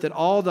the earth that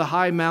all the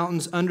high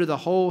mountains under the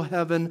whole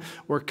heaven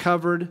were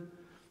covered.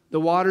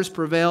 The waters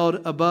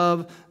prevailed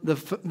above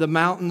the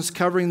mountains,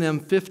 covering them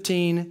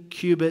 15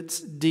 cubits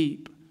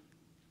deep.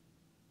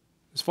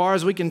 As far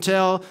as we can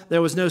tell,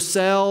 there was no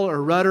sail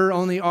or rudder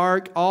on the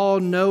ark.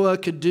 All Noah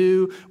could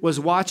do was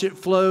watch it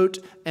float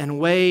and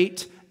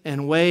wait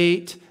and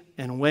wait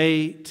and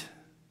wait.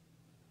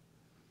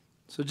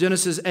 So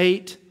Genesis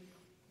 8,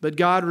 but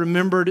God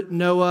remembered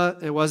Noah.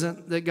 It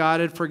wasn't that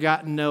God had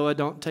forgotten Noah.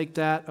 Don't take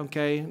that,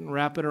 okay, and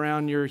wrap it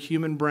around your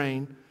human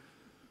brain.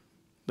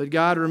 But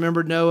God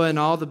remembered Noah and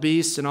all the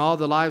beasts and all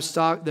the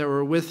livestock that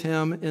were with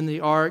him in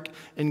the ark.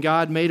 And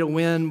God made a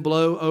wind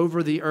blow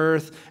over the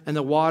earth, and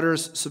the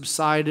waters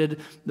subsided.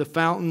 The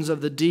fountains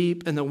of the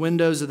deep and the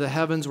windows of the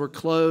heavens were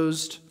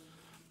closed.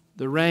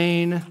 The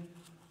rain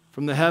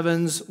from the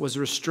heavens was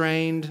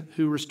restrained.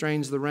 Who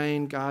restrains the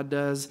rain? God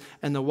does.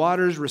 And the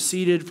waters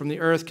receded from the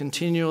earth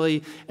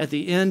continually. At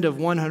the end of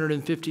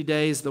 150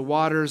 days, the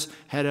waters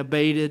had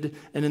abated.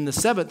 And in the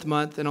 7th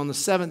month, and on the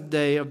 7th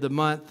day of the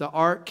month, the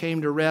ark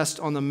came to rest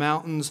on the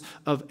mountains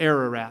of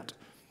Ararat.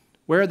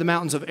 Where are the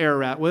mountains of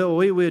Ararat? Well,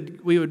 we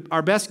would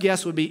our best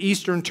guess would be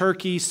eastern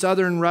Turkey,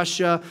 southern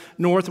Russia,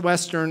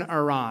 northwestern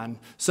Iran.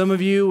 Some of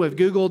you have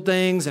Googled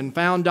things and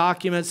found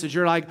documents that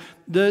you're like,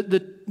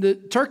 the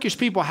Turkish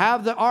people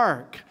have the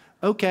ark.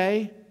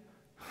 Okay.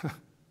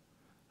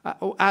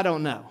 I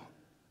don't know.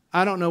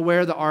 I don't know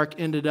where the ark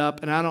ended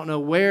up, and I don't know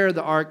where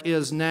the ark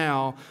is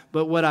now,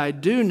 but what I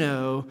do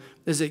know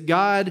is that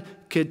God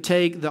could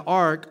take the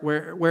ark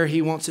where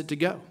he wants it to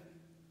go.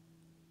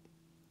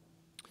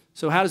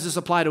 So how does this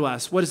apply to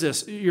us? What is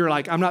this? You're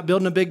like, I'm not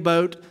building a big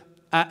boat.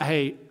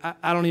 I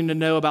don't even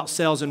know about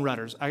sails and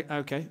rudders.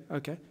 Okay.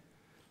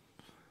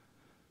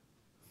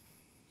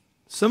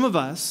 Some of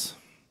us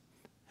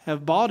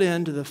have bought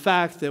into the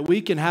fact that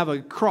we can have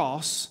a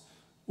cross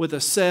with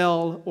a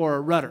sail or a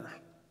rudder.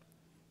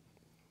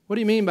 What do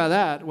you mean by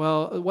that?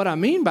 Well, what I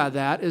mean by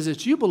that is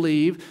that you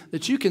believe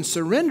that you can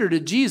surrender to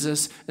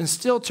Jesus and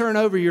still turn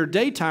over your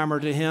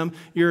daytimer to him,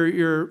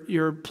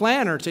 your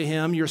planner to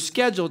him, your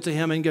schedule to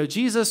him, and go,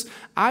 Jesus,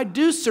 I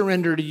do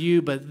surrender to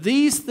you, but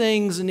these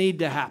things need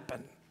to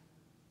happen.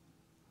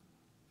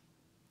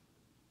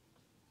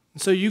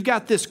 So you've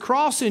got this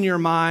cross in your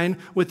mind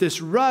with this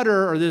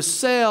rudder or this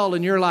sail,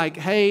 and you're like,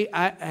 hey,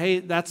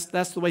 that's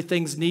the way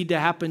things need to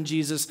happen,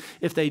 Jesus.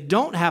 If they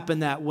don't happen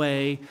that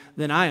way,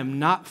 then I am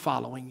not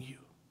following you.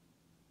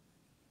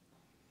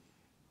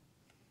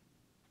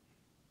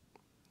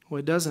 Well,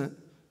 it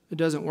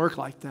doesn't work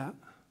like that.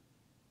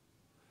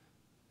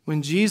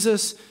 When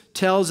Jesus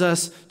tells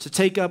us to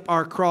take up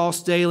our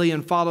cross daily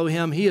and follow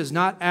him, he is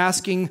not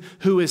asking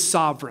who is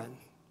sovereign.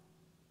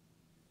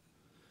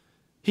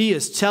 He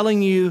is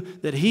telling you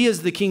that he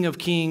is the King of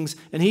Kings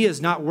and he is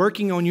not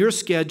working on your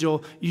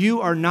schedule. You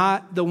are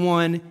not the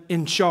one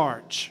in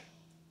charge.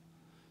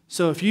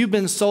 So if you've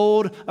been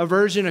sold a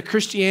version of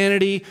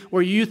Christianity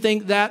where you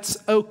think that's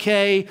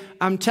okay,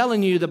 I'm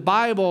telling you, the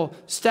Bible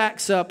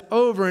stacks up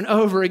over and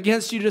over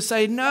against you to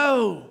say,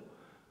 no,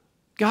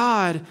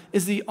 God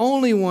is the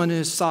only one who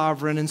is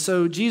sovereign. And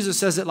so Jesus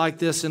says it like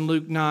this in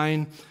Luke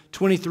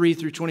 9:23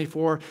 through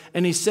 24.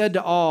 And he said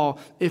to all,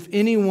 if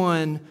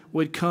anyone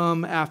would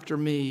come after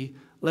me,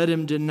 let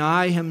him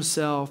deny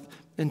himself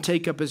and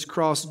take up his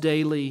cross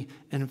daily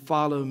and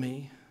follow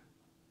me.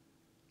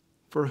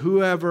 For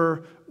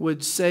whoever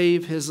would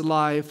save his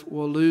life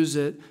will lose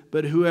it,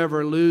 but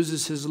whoever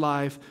loses his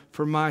life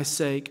for my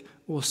sake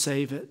will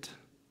save it.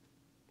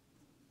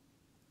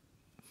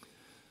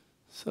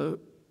 So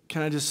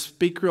can I just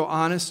speak real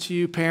honest to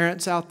you,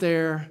 parents out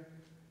there?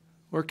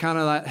 We're kind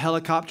of that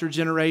helicopter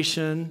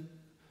generation.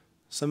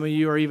 Some of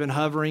you are even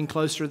hovering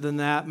closer than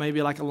that,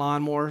 maybe like a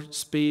lawnmower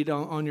speed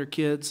on your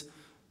kids.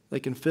 They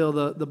can feel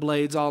the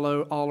blades all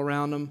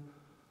around them.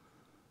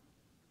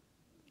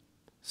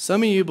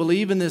 Some of you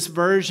believe in this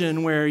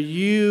version where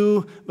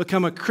you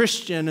become a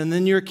Christian and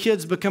then your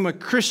kids become a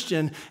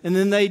Christian and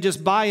then they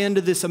just buy into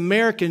this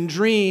American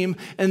dream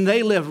and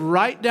they live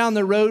right down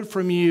the road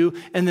from you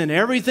and then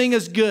everything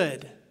is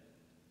good.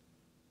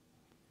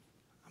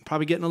 I'm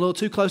probably getting a little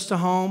too close to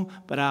home,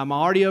 but I'm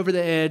already over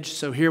the edge,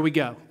 so here we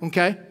go,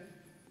 okay?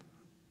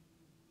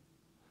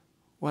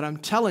 What I'm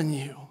telling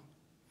you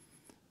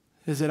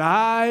is that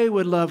I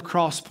would love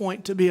Cross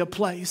Point to be a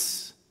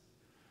place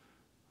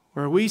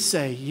where we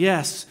say,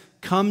 yes,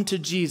 come to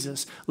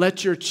Jesus.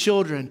 Let your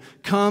children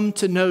come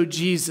to know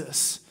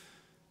Jesus.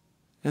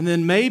 And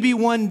then maybe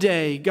one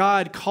day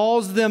God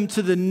calls them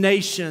to the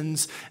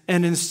nations,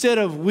 and instead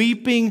of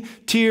weeping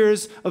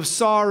tears of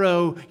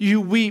sorrow, you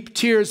weep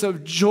tears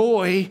of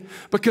joy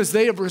because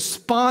they have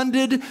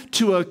responded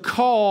to a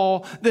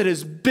call that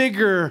is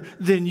bigger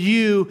than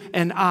you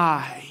and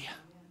I.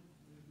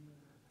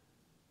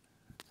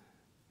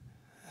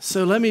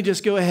 So let me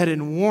just go ahead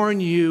and warn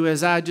you,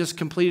 as I just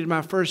completed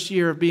my first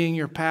year of being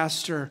your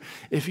pastor,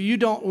 if you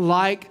don't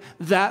like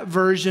that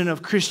version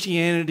of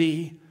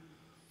Christianity,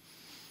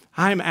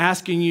 I'm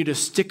asking you to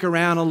stick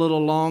around a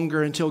little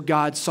longer until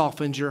God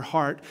softens your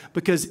heart,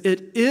 because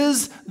it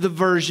is the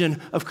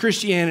version of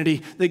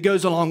Christianity that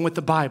goes along with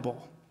the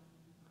Bible.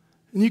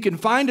 And you can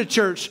find a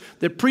church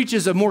that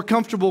preaches a more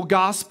comfortable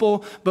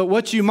gospel, but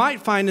what you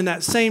might find in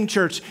that same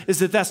church is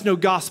that that's no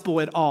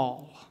gospel at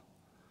all.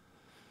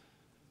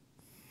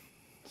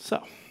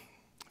 So,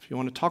 if you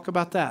want to talk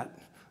about that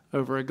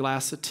over a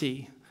glass of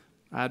tea,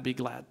 I'd be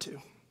glad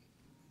to.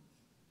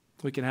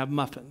 We can have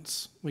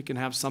muffins. We can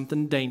have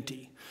something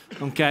dainty,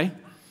 okay?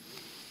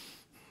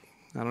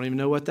 I don't even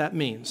know what that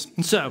means.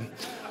 So,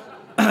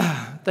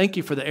 thank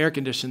you for the air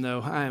condition,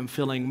 though. I am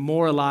feeling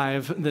more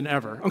alive than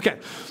ever. Okay.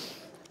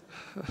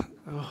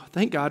 Oh,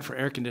 thank God for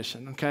air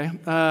condition, okay?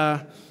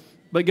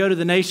 But go to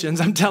the nations.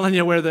 I'm telling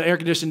you where the air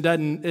condition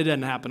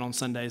doesn't happen on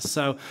Sundays.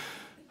 So,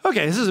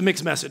 okay, this is a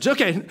mixed message.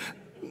 Okay.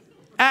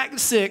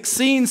 Act 6,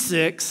 Scene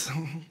 6,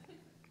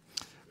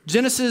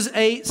 Genesis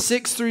 8,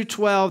 6 through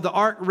 12, the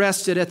ark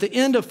rested. At the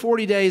end of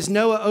 40 days,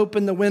 Noah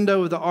opened the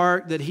window of the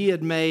ark that he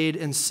had made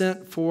and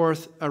sent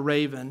forth a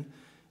raven.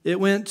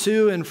 It went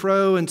to and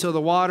fro until the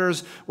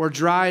waters were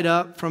dried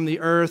up from the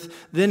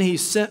earth. Then he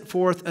sent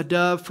forth a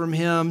dove from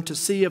him to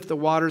see if the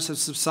waters had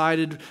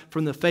subsided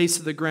from the face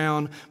of the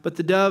ground. But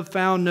the dove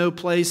found no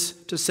place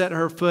to set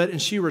her foot,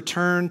 and she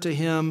returned to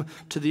him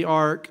to the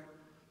ark.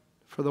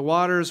 For the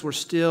waters were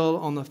still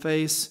on the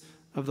face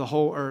of the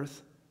whole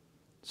earth.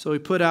 So he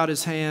put out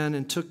his hand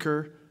and took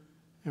her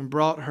and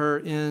brought her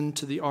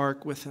into the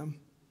ark with him.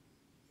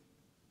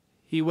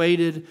 He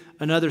waited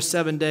another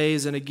 7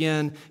 days, and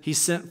again he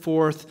sent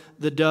forth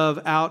the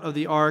dove out of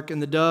the ark,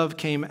 and the dove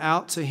came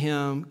back to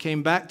him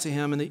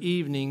in the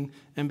evening,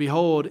 and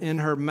behold, in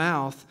her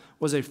mouth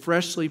was a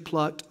freshly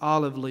plucked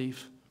olive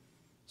leaf.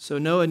 So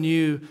Noah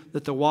knew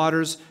that the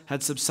waters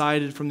had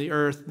subsided from the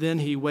earth. Then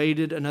he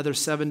waited another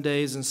 7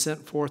 days and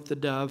sent forth the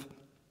dove,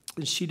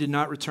 and she did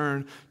not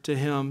return to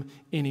him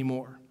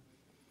anymore.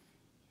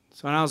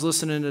 So when I was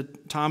listening to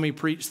Tommy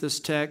preach this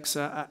text,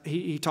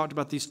 he talked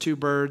about these two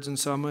birds, and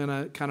so I'm going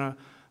to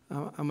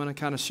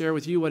kind of share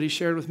with you what he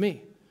shared with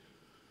me.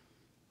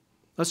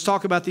 Let's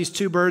talk about these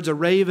two birds, a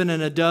raven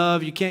and a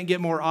dove. You can't get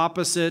more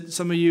opposite.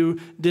 Some of you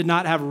did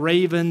not have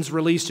ravens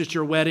released at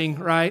your wedding,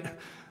 right?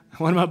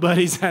 One of my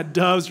buddies had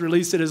doves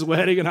released at his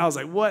wedding, and I was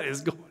like, what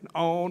is going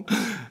on?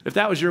 If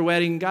that was your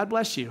wedding, God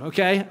bless you,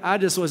 okay? I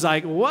just was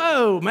like,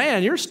 whoa,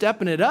 man, you're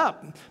stepping it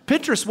up.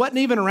 Pinterest wasn't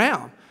even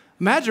around.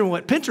 Imagine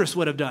what Pinterest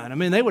would have done. I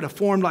mean, they would have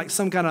formed like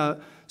some kind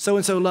of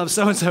so-and-so loves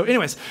so-and-so.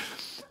 Anyways,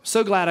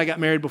 so glad I got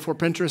married before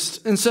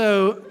Pinterest. And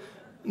so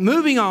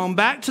moving on,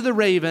 back to the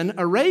raven.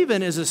 A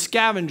raven is a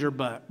scavenger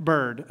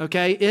bird,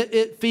 okay?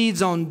 It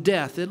feeds on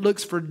death. It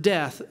looks for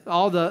death.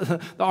 All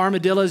the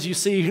armadillos you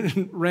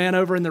see ran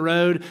over in the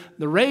road,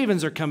 the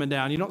ravens are coming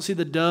down. You don't see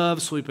the dove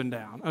swooping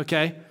down,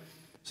 okay?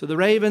 So the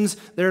ravens,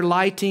 they're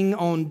lighting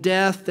on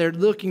death. They're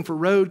looking for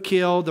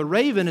roadkill. The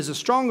raven is a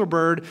stronger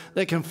bird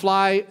that can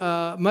fly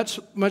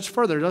much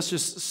further. Let's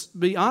just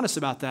be honest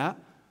about that.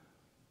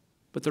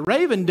 But the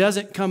raven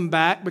doesn't come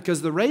back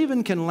because the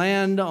raven can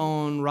land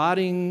on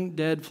rotting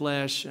dead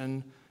flesh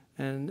and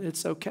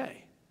it's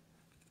okay.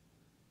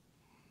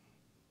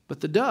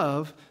 But the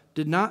dove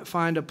did not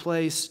find a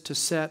place to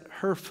set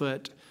her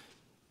foot.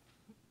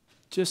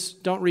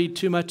 Just don't read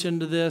too much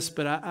into this,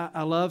 but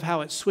I love how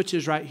it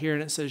switches right here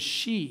and it says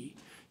she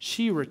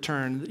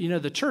returned. You know,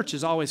 the church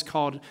is always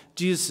called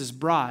Jesus'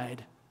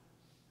 bride.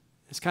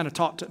 It's kind of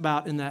talked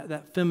about in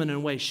that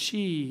feminine way,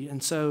 she.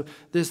 And so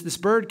this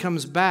bird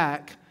comes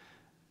back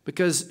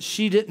because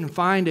she didn't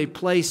find a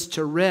place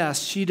to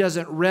rest. She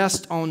doesn't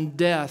rest on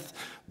death.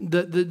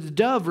 The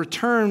dove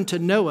returned to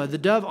Noah. The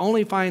dove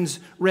only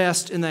finds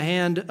rest in the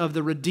hand of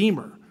the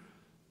Redeemer.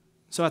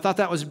 So I thought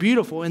that was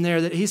beautiful in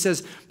there that he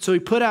says, so he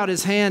put out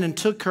his hand and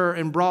took her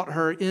and brought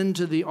her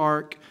into the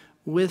ark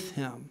with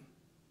him.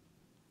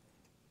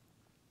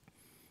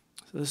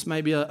 So this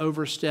may be an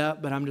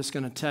overstep, but I'm just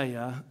going to tell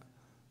you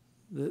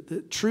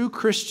that true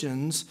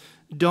Christians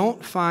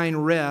don't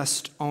find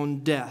rest on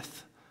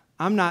death.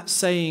 I'm not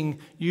saying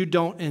you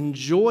don't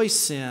enjoy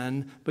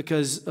sin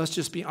because, let's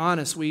just be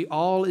honest, we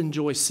all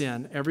enjoy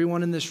sin,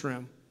 everyone in this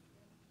room.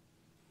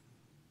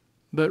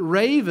 But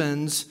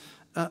ravens,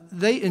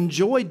 they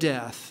enjoy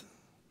death.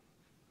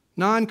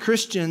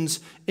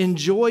 Non-Christians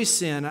enjoy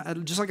sin.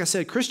 Just like I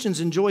said,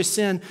 Christians enjoy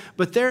sin,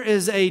 but there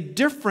is a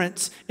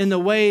difference in the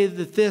way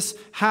that this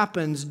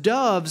happens.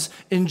 Doves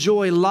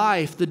enjoy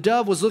life. The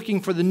dove was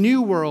looking for the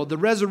new world, the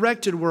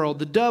resurrected world.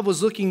 The dove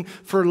was looking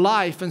for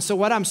life. And so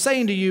what I'm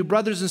saying to you,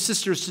 brothers and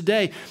sisters,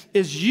 today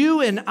is you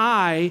and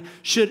I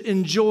should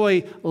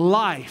enjoy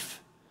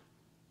life.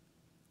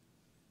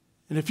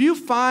 And if you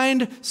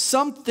find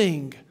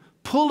something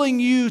pulling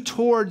you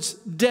towards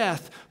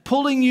death,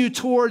 pulling you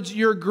towards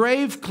your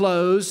grave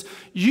clothes,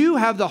 you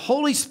have the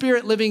Holy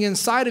Spirit living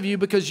inside of you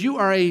because you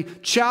are a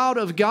child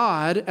of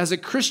God as a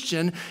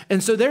Christian.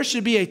 And so there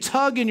should be a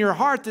tug in your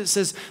heart that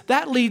says,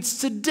 that leads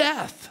to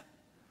death.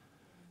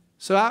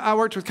 So I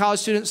worked with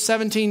college students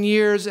 17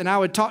 years, and I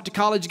would talk to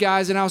college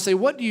guys, and I would say,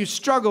 what do you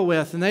struggle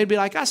with? And they'd be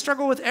like, I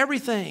struggle with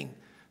everything.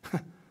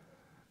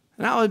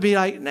 And I would be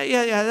like,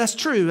 yeah, that's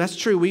true. That's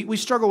true. We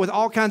struggle with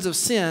all kinds of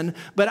sin.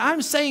 But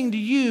I'm saying to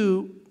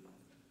you,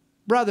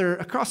 brother,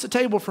 across the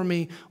table from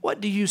me, what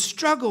do you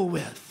struggle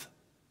with?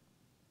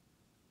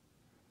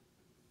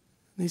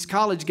 These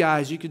college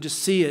guys, you could just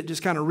see it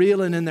just kind of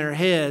reeling in their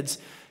heads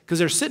because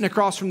they're sitting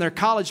across from their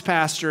college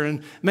pastor,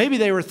 and maybe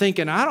they were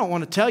thinking, I don't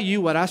want to tell you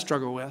what I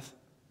struggle with.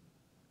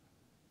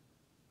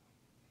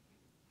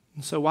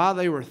 And so while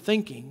they were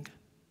thinking,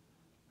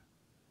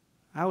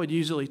 I would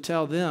usually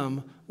tell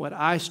them what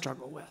I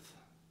struggle with.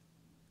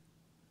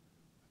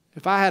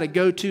 If I had a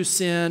go-to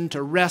sin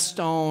to rest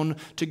on,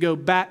 to go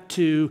back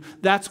to,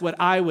 that's what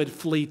I would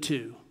flee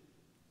to.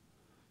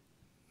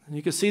 And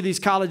you can see these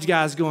college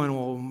guys going,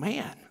 well,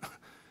 man,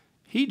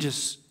 he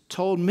just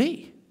told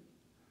me.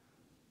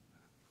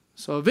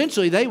 So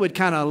eventually they would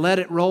kind of let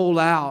it roll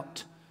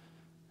out.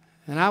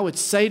 And I would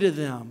say to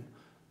them,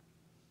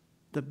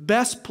 the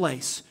best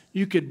place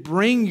you could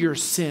bring your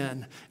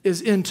sin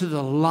is into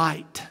the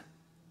light,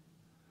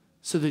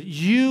 so that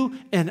you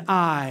and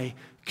I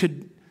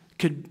could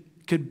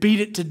beat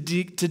it to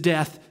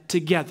death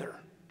together.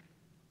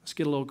 Let's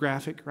get a little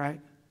graphic,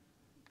 right?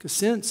 Because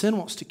sin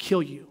wants to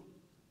kill you.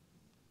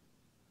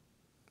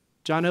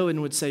 John Owen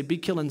would say, be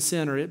killing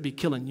sin or it be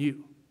killing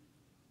you.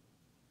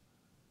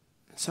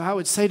 So I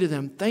would say to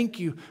them, thank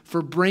you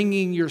for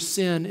bringing your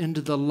sin into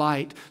the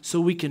light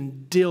so we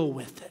can deal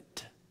with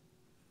it.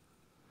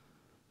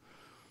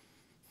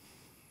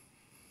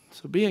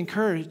 So be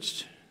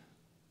encouraged.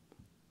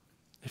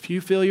 if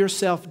you feel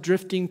yourself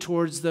drifting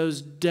towards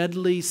those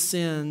deadly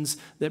sins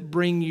that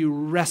bring you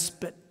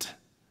respite,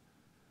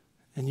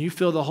 and you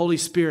feel the Holy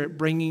Spirit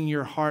bringing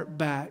your heart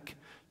back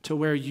to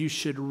where you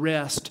should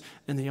rest,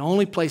 and the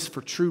only place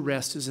for true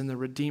rest is in the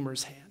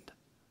Redeemer's hand.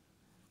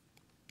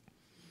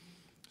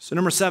 So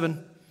number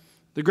 7,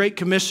 the Great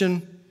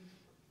Commission.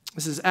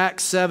 This is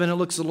Acts 7. It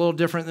looks a little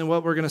different than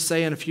what we're going to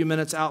say in a few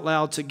minutes out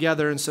loud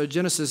together. And so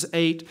Genesis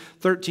 8,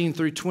 13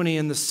 through 20,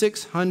 in the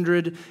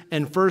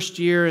 601st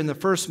year, in the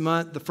first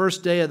month, the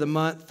first day of the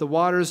month, the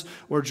waters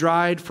were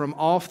dried from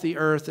off the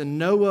earth, and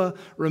Noah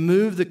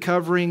removed the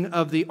covering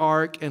of the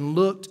ark and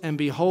looked, and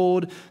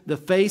behold, the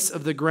face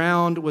of the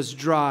ground was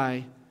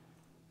dry.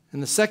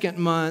 In the second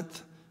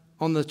month,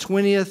 on the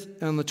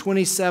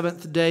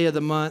 27th day of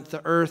the month,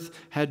 the earth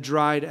had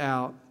dried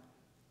out.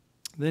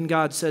 Then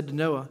God said to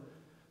Noah,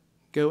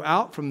 "Go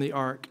out from the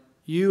ark,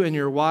 you and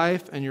your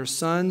wife and your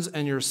sons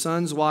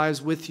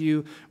wives with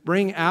you.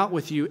 Bring out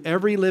with you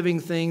every living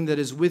thing that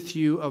is with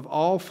you of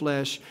all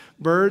flesh,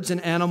 birds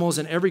and animals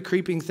and every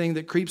creeping thing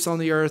that creeps on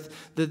the earth,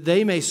 that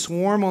they may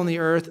swarm on the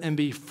earth and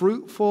be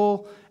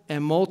fruitful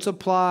and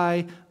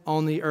multiply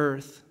on the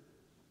earth."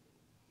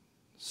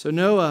 So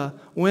Noah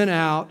went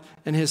out,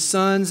 and his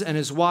sons and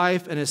his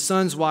wife and his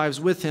sons'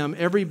 wives with him.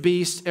 Every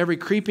beast, every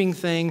creeping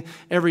thing,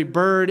 every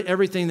bird,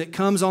 everything that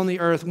comes on the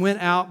earth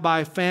went out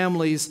by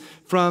families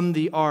from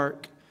the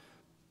ark.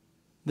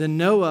 Then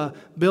Noah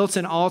built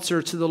an altar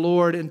to the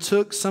Lord and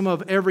took some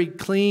of every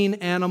clean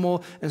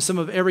animal and some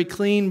of every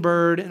clean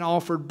bird and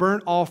offered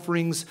burnt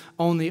offerings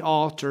on the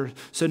altar.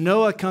 So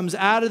Noah comes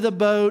out of the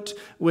boat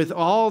with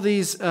all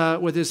these,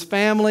 with his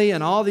family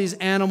and all these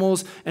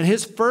animals. And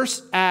his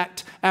first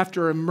act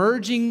after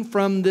emerging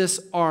from this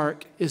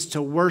ark is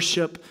to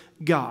worship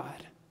God.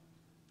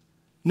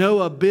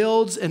 Noah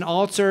builds an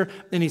altar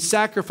and he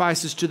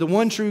sacrifices to the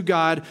one true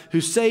God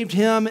who saved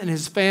him and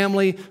his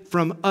family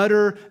from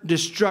utter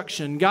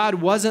destruction. God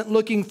wasn't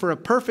looking for a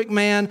perfect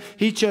man.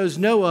 He chose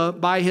Noah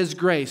by his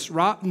grace.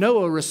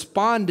 Noah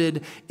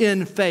responded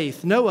in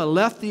faith. Noah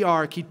left the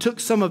ark. He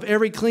took some of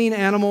every clean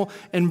animal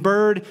and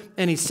bird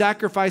and he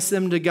sacrificed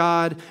them to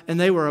God, and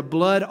they were a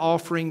blood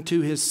offering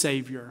to his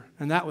Savior.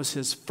 And that was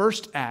his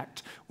first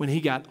act when he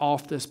got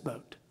off this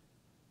boat.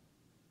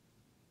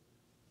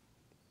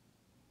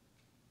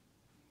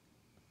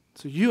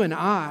 So you and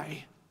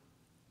I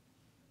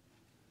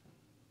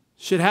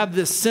should have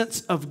this sense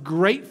of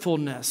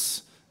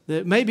gratefulness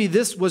that maybe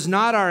this was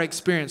not our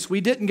experience. We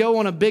didn't go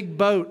on a big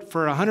boat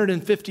for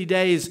 150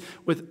 days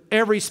with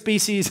every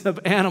species of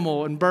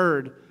animal and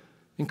bird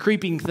and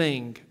creeping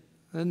thing.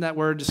 Doesn't that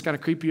word just kind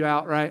of creep you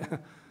out, right?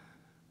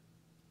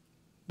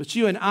 But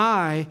you and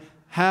I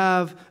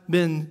have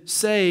been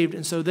saved,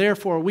 and so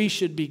therefore we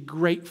should be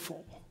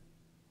grateful.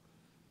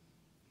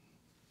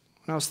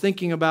 When I was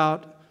thinking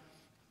about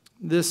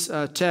this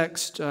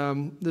text,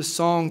 this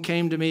song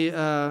came to me.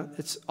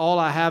 It's All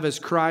I Have Is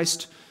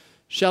Christ.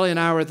 Shelley and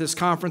I were at this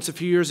conference a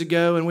few years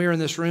ago, and we were in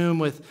this room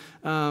with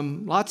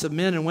lots of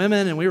men and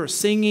women, and we were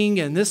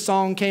singing, and this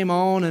song came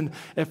on. And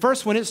at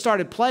first, when it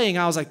started playing,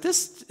 I was like,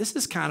 this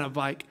is kind of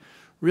like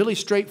really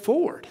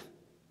straightforward.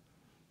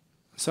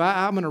 So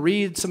I'm going to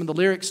read some of the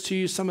lyrics to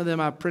you. Some of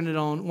them I printed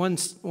on. One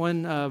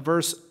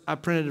verse I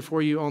printed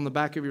for you on the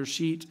back of your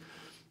sheet.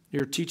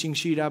 Your teaching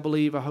sheet, I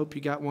believe. I hope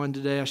you got one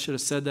today. I should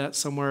have said that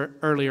somewhere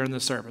earlier in the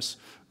service.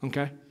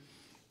 Okay?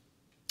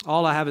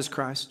 All I have is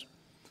Christ.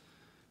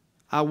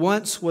 I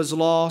once was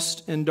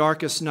lost in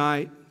darkest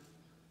night,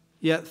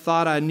 yet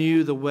thought I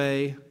knew the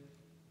way.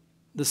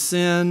 The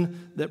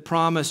sin that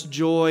promised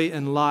joy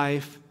and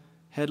life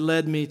had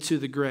led me to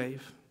the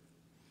grave.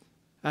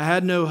 I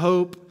had no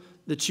hope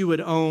that you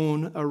would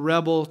own, a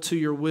rebel to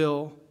your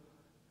will.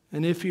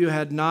 And if you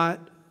had not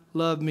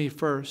loved me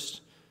first,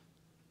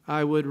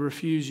 I would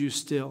refuse you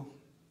still.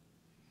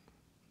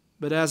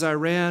 But as I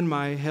ran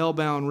my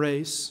hell-bound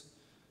race,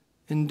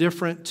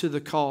 indifferent to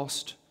the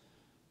cost,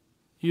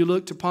 you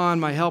looked upon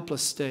my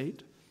helpless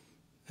state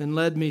and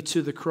led me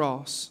to the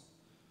cross.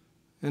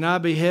 And I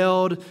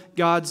beheld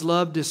God's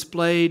love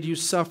displayed. You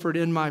suffered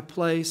in my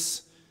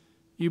place.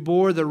 You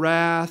bore the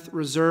wrath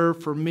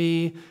reserved for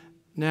me.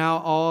 Now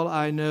all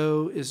I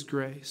know is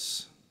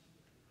grace.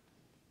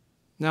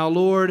 Now,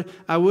 Lord,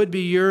 I would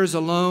be yours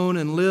alone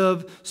and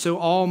live so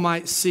all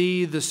might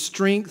see the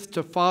strength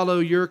to follow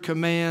your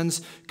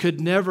commands could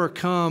never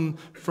come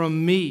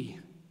from me.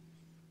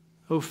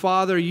 Oh,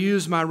 Father,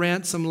 use my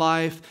ransom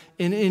life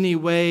in any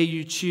way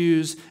you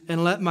choose,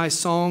 and let my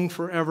song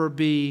forever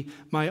be,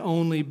 my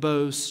only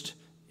boast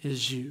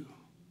is you.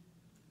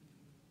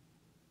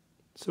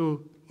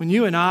 So when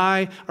you and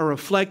I are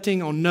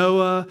reflecting on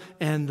Noah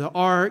and the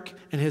ark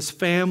and his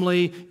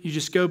family, you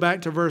just go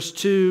back to verse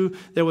 2.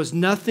 There was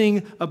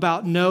nothing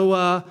about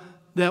Noah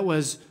that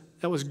was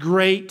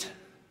great.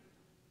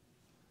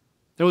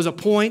 There was a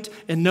point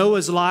in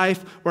Noah's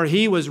life where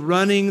he was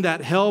running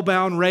that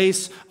hell-bound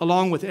race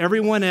along with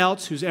everyone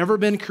else who's ever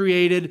been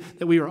created,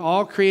 that we were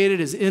all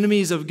created as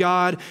enemies of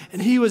God,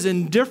 and he was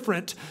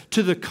indifferent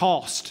to the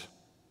cost.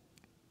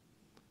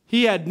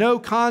 He had no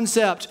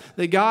concept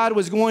that God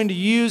was going to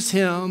use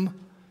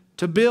him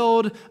to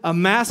build a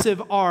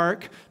massive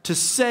ark to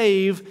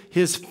save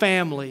his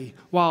family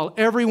while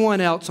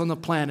everyone else on the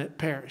planet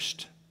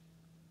perished.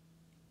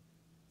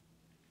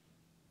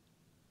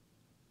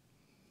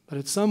 But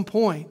at some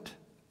point,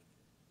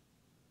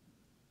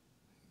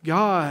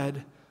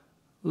 God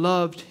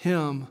loved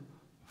him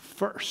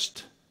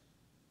first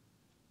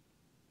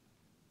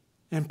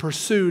and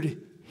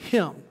pursued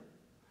him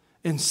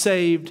and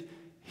saved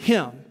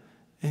him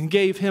and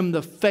gave him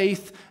the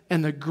faith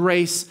and the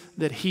grace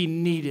that he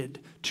needed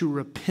to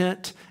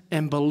repent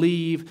and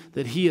believe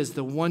that he is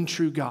the one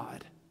true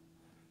God.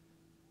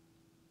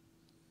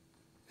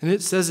 And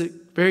it says it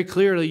very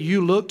clearly,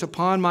 you looked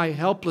upon my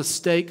helpless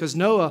state, because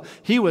Noah,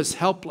 he was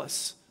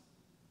helpless.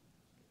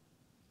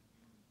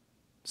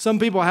 Some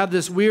people have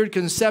this weird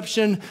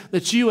conception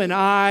that you and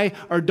I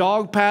are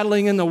dog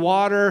paddling in the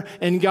water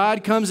and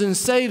God comes and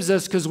saves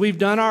us because we've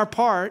done our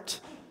part.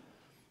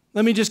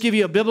 Let me just give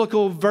you a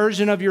biblical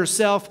version of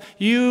yourself.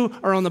 You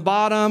are on the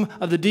bottom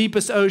of the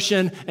deepest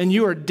ocean and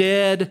you are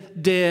dead,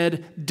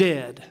 dead,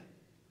 dead.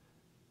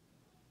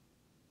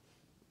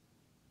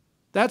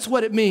 That's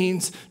what it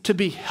means to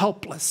be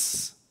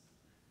helpless.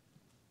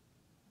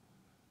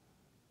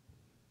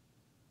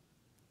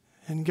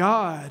 And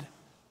God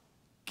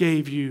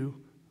gave you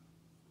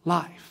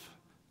life.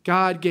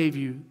 God gave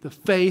you the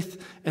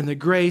faith and the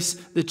grace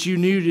that you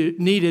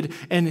needed,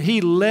 and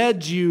he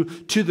led you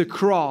to the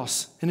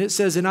cross. And it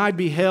says, and I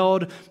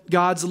beheld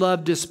God's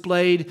love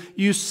displayed.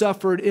 You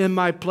suffered in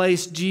my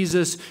place,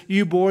 Jesus.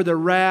 You bore the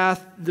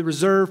wrath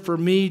reserved for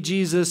me,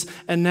 Jesus.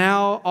 And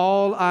now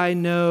all I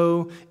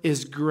know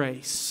is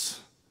grace.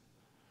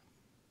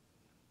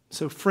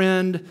 So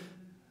friend,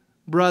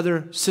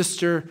 brother,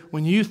 sister,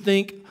 when you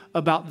think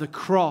about the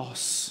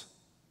cross,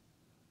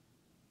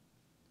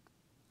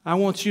 I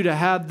want you to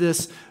have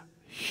this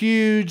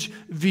huge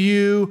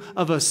view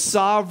of a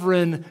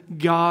sovereign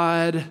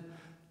God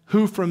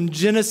who from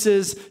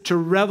Genesis to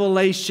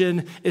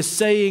Revelation is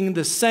saying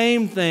the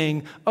same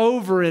thing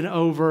over and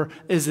over,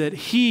 is that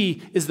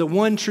he is the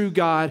one true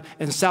God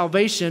and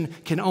salvation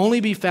can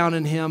only be found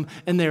in him,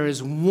 and there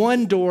is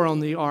one door on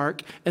the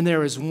ark and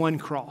there is one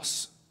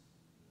cross.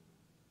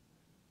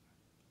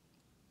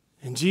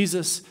 And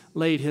Jesus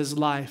laid his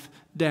life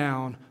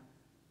down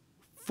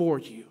for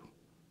you.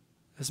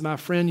 As my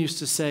friend used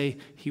to say,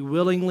 he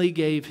willingly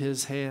gave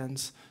his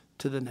hands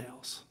to the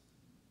nails.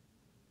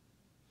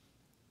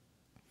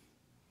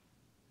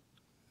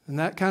 And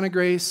that kind of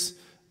grace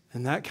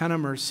and that kind of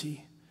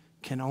mercy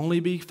can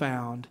only be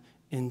found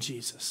in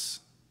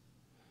Jesus.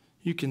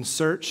 You can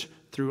search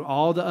through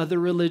all the other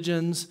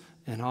religions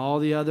and all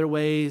the other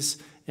ways,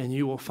 and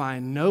you will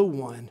find no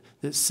one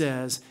that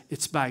says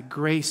it's by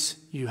grace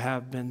you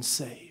have been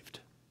saved.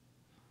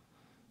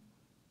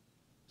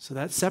 So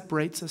that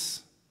separates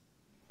us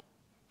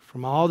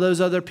from all those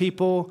other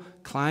people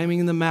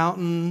climbing the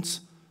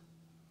mountains,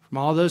 from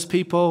all those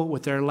people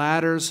with their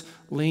ladders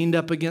leaned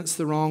up against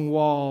the wrong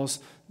walls.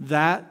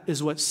 That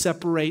is what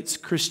separates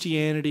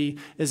Christianity,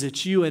 is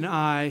that you and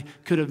I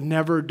could have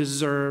never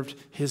deserved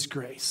his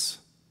grace.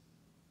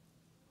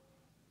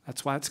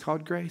 That's why it's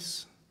called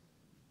grace.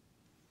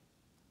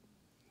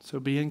 So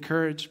be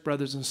encouraged,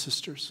 brothers and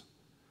sisters.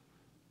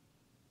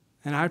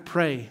 And I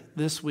pray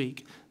this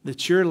week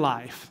that your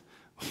life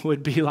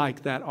would be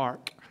like that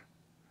ark.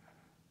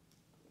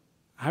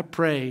 I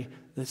pray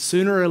that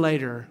sooner or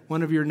later,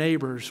 one of your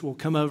neighbors will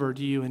come over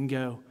to you and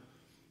go,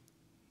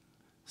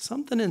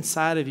 something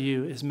inside of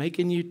you is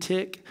making you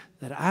tick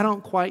that I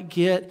don't quite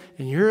get,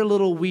 and you're a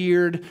little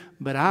weird,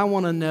 but I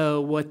want to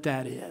know what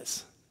that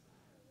is.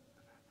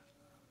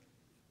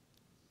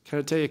 Can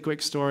I tell you a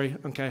quick story?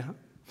 Okay.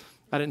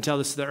 I didn't tell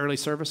this to the early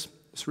service.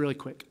 It's really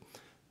quick.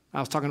 I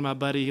was talking to my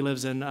buddy. He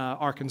lives in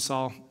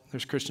Arkansas.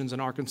 There's Christians in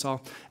Arkansas.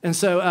 And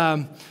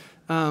so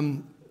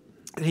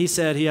he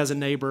said he has a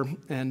neighbor,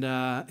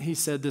 and he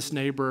said this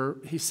neighbor,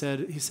 he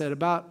said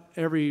about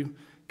every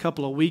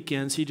couple of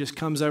weekends, he just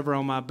comes over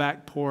on my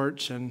back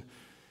porch, and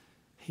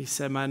he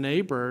said my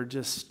neighbor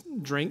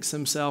just drinks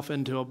himself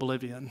into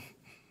oblivion.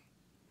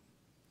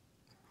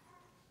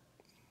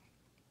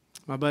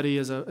 My buddy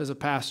is a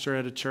pastor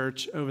at a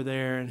church over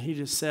there, and he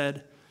just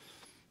said,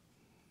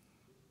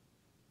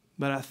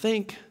 but I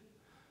think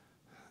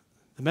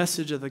the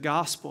message of the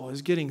gospel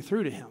is getting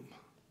through to him.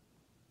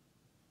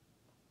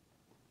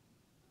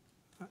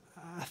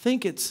 I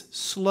think it's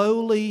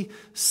slowly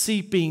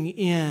seeping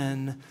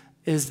in,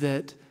 is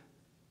that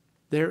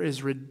there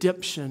is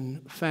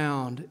redemption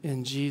found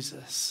in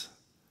Jesus.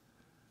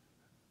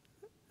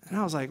 And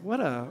I was like,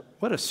 what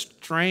a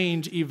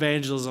strange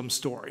evangelism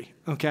story,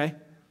 okay?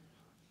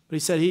 But he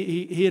said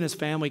he and his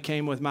family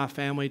came with my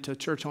family to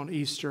church on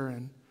Easter,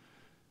 and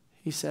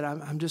he said,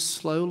 I'm just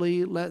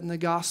slowly letting the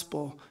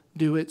gospel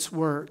do its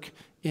work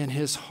in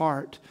his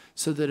heart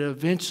so that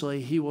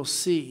eventually he will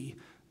see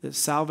that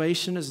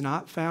salvation is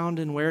not found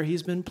in where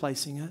he's been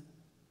placing it,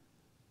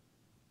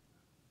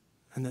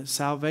 and that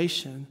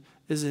salvation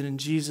is in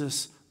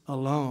Jesus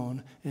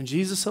alone, and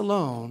Jesus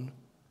alone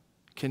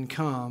can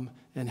come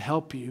and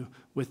help you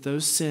with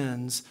those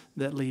sins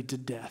that lead to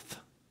death.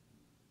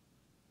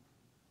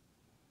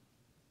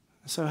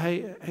 So,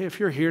 hey, if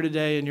you're here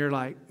today and you're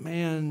like,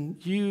 man,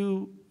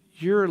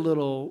 you're a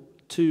little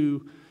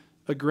too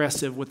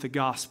aggressive with the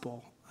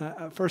gospel.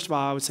 First of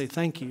all, I would say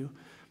thank you.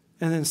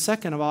 And then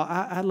second of all,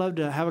 I'd love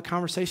to have a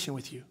conversation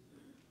with you.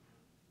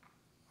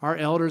 Our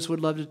elders would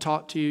love to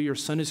talk to you. Your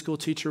Sunday school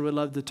teacher would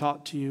love to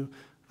talk to you.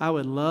 I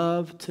would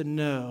love to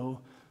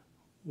know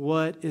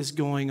what is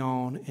going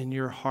on in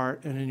your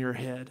heart and in your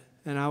head.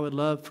 And I would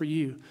love for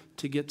you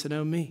to get to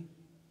know me.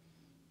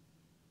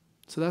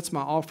 So that's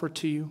my offer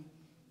to you.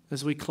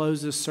 As we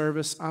close this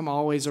service, I'm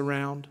always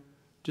around.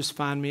 Just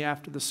find me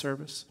after the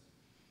service.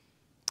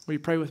 Will you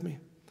pray with me?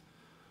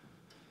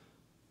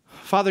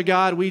 Father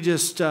God, we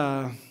just...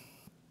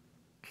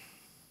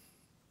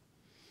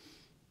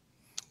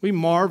 we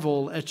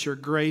marvel at your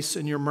grace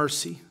and your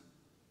mercy.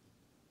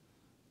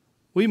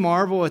 We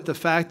marvel at the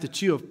fact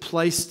that you have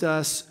placed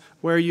us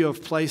where you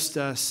have placed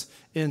us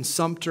in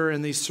Sumter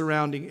and these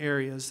surrounding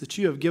areas, that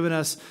you have given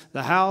us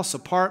the house,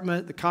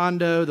 apartment, the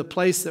condo, the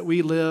place that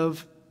we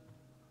live.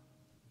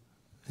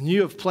 And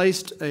you have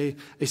placed a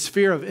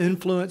sphere of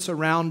influence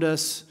around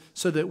us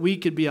so that we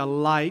could be a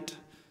light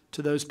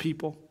to those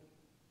people.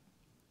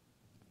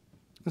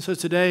 And so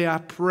today I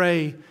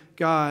pray,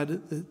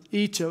 God, that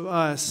each of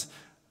us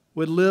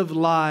would live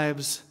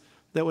lives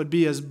that would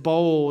be as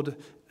bold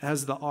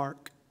as the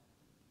ark.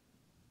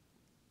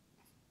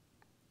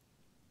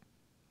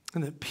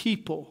 And that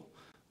people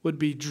would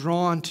be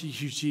drawn to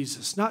you,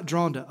 Jesus, not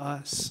drawn to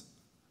us.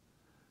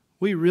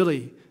 We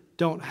really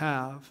don't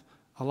have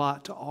a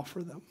lot to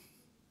offer them.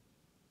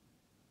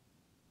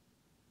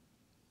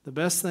 The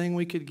best thing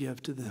we could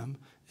give to them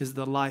is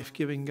the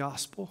life-giving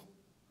gospel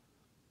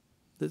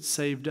that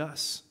saved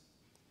us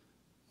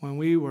when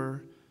we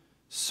were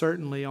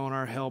certainly on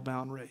our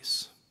hell-bound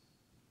race.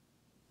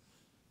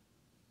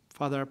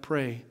 Father, I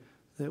pray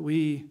that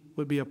we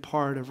would be a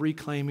part of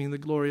reclaiming the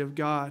glory of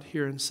God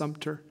here in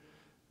Sumter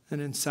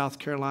and in South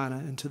Carolina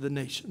and to the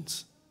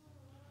nations.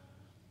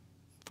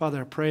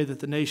 Father, I pray that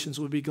the nations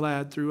would be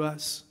glad through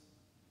us.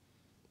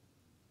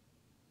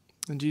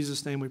 In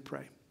Jesus' name we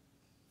pray.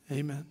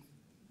 Amen.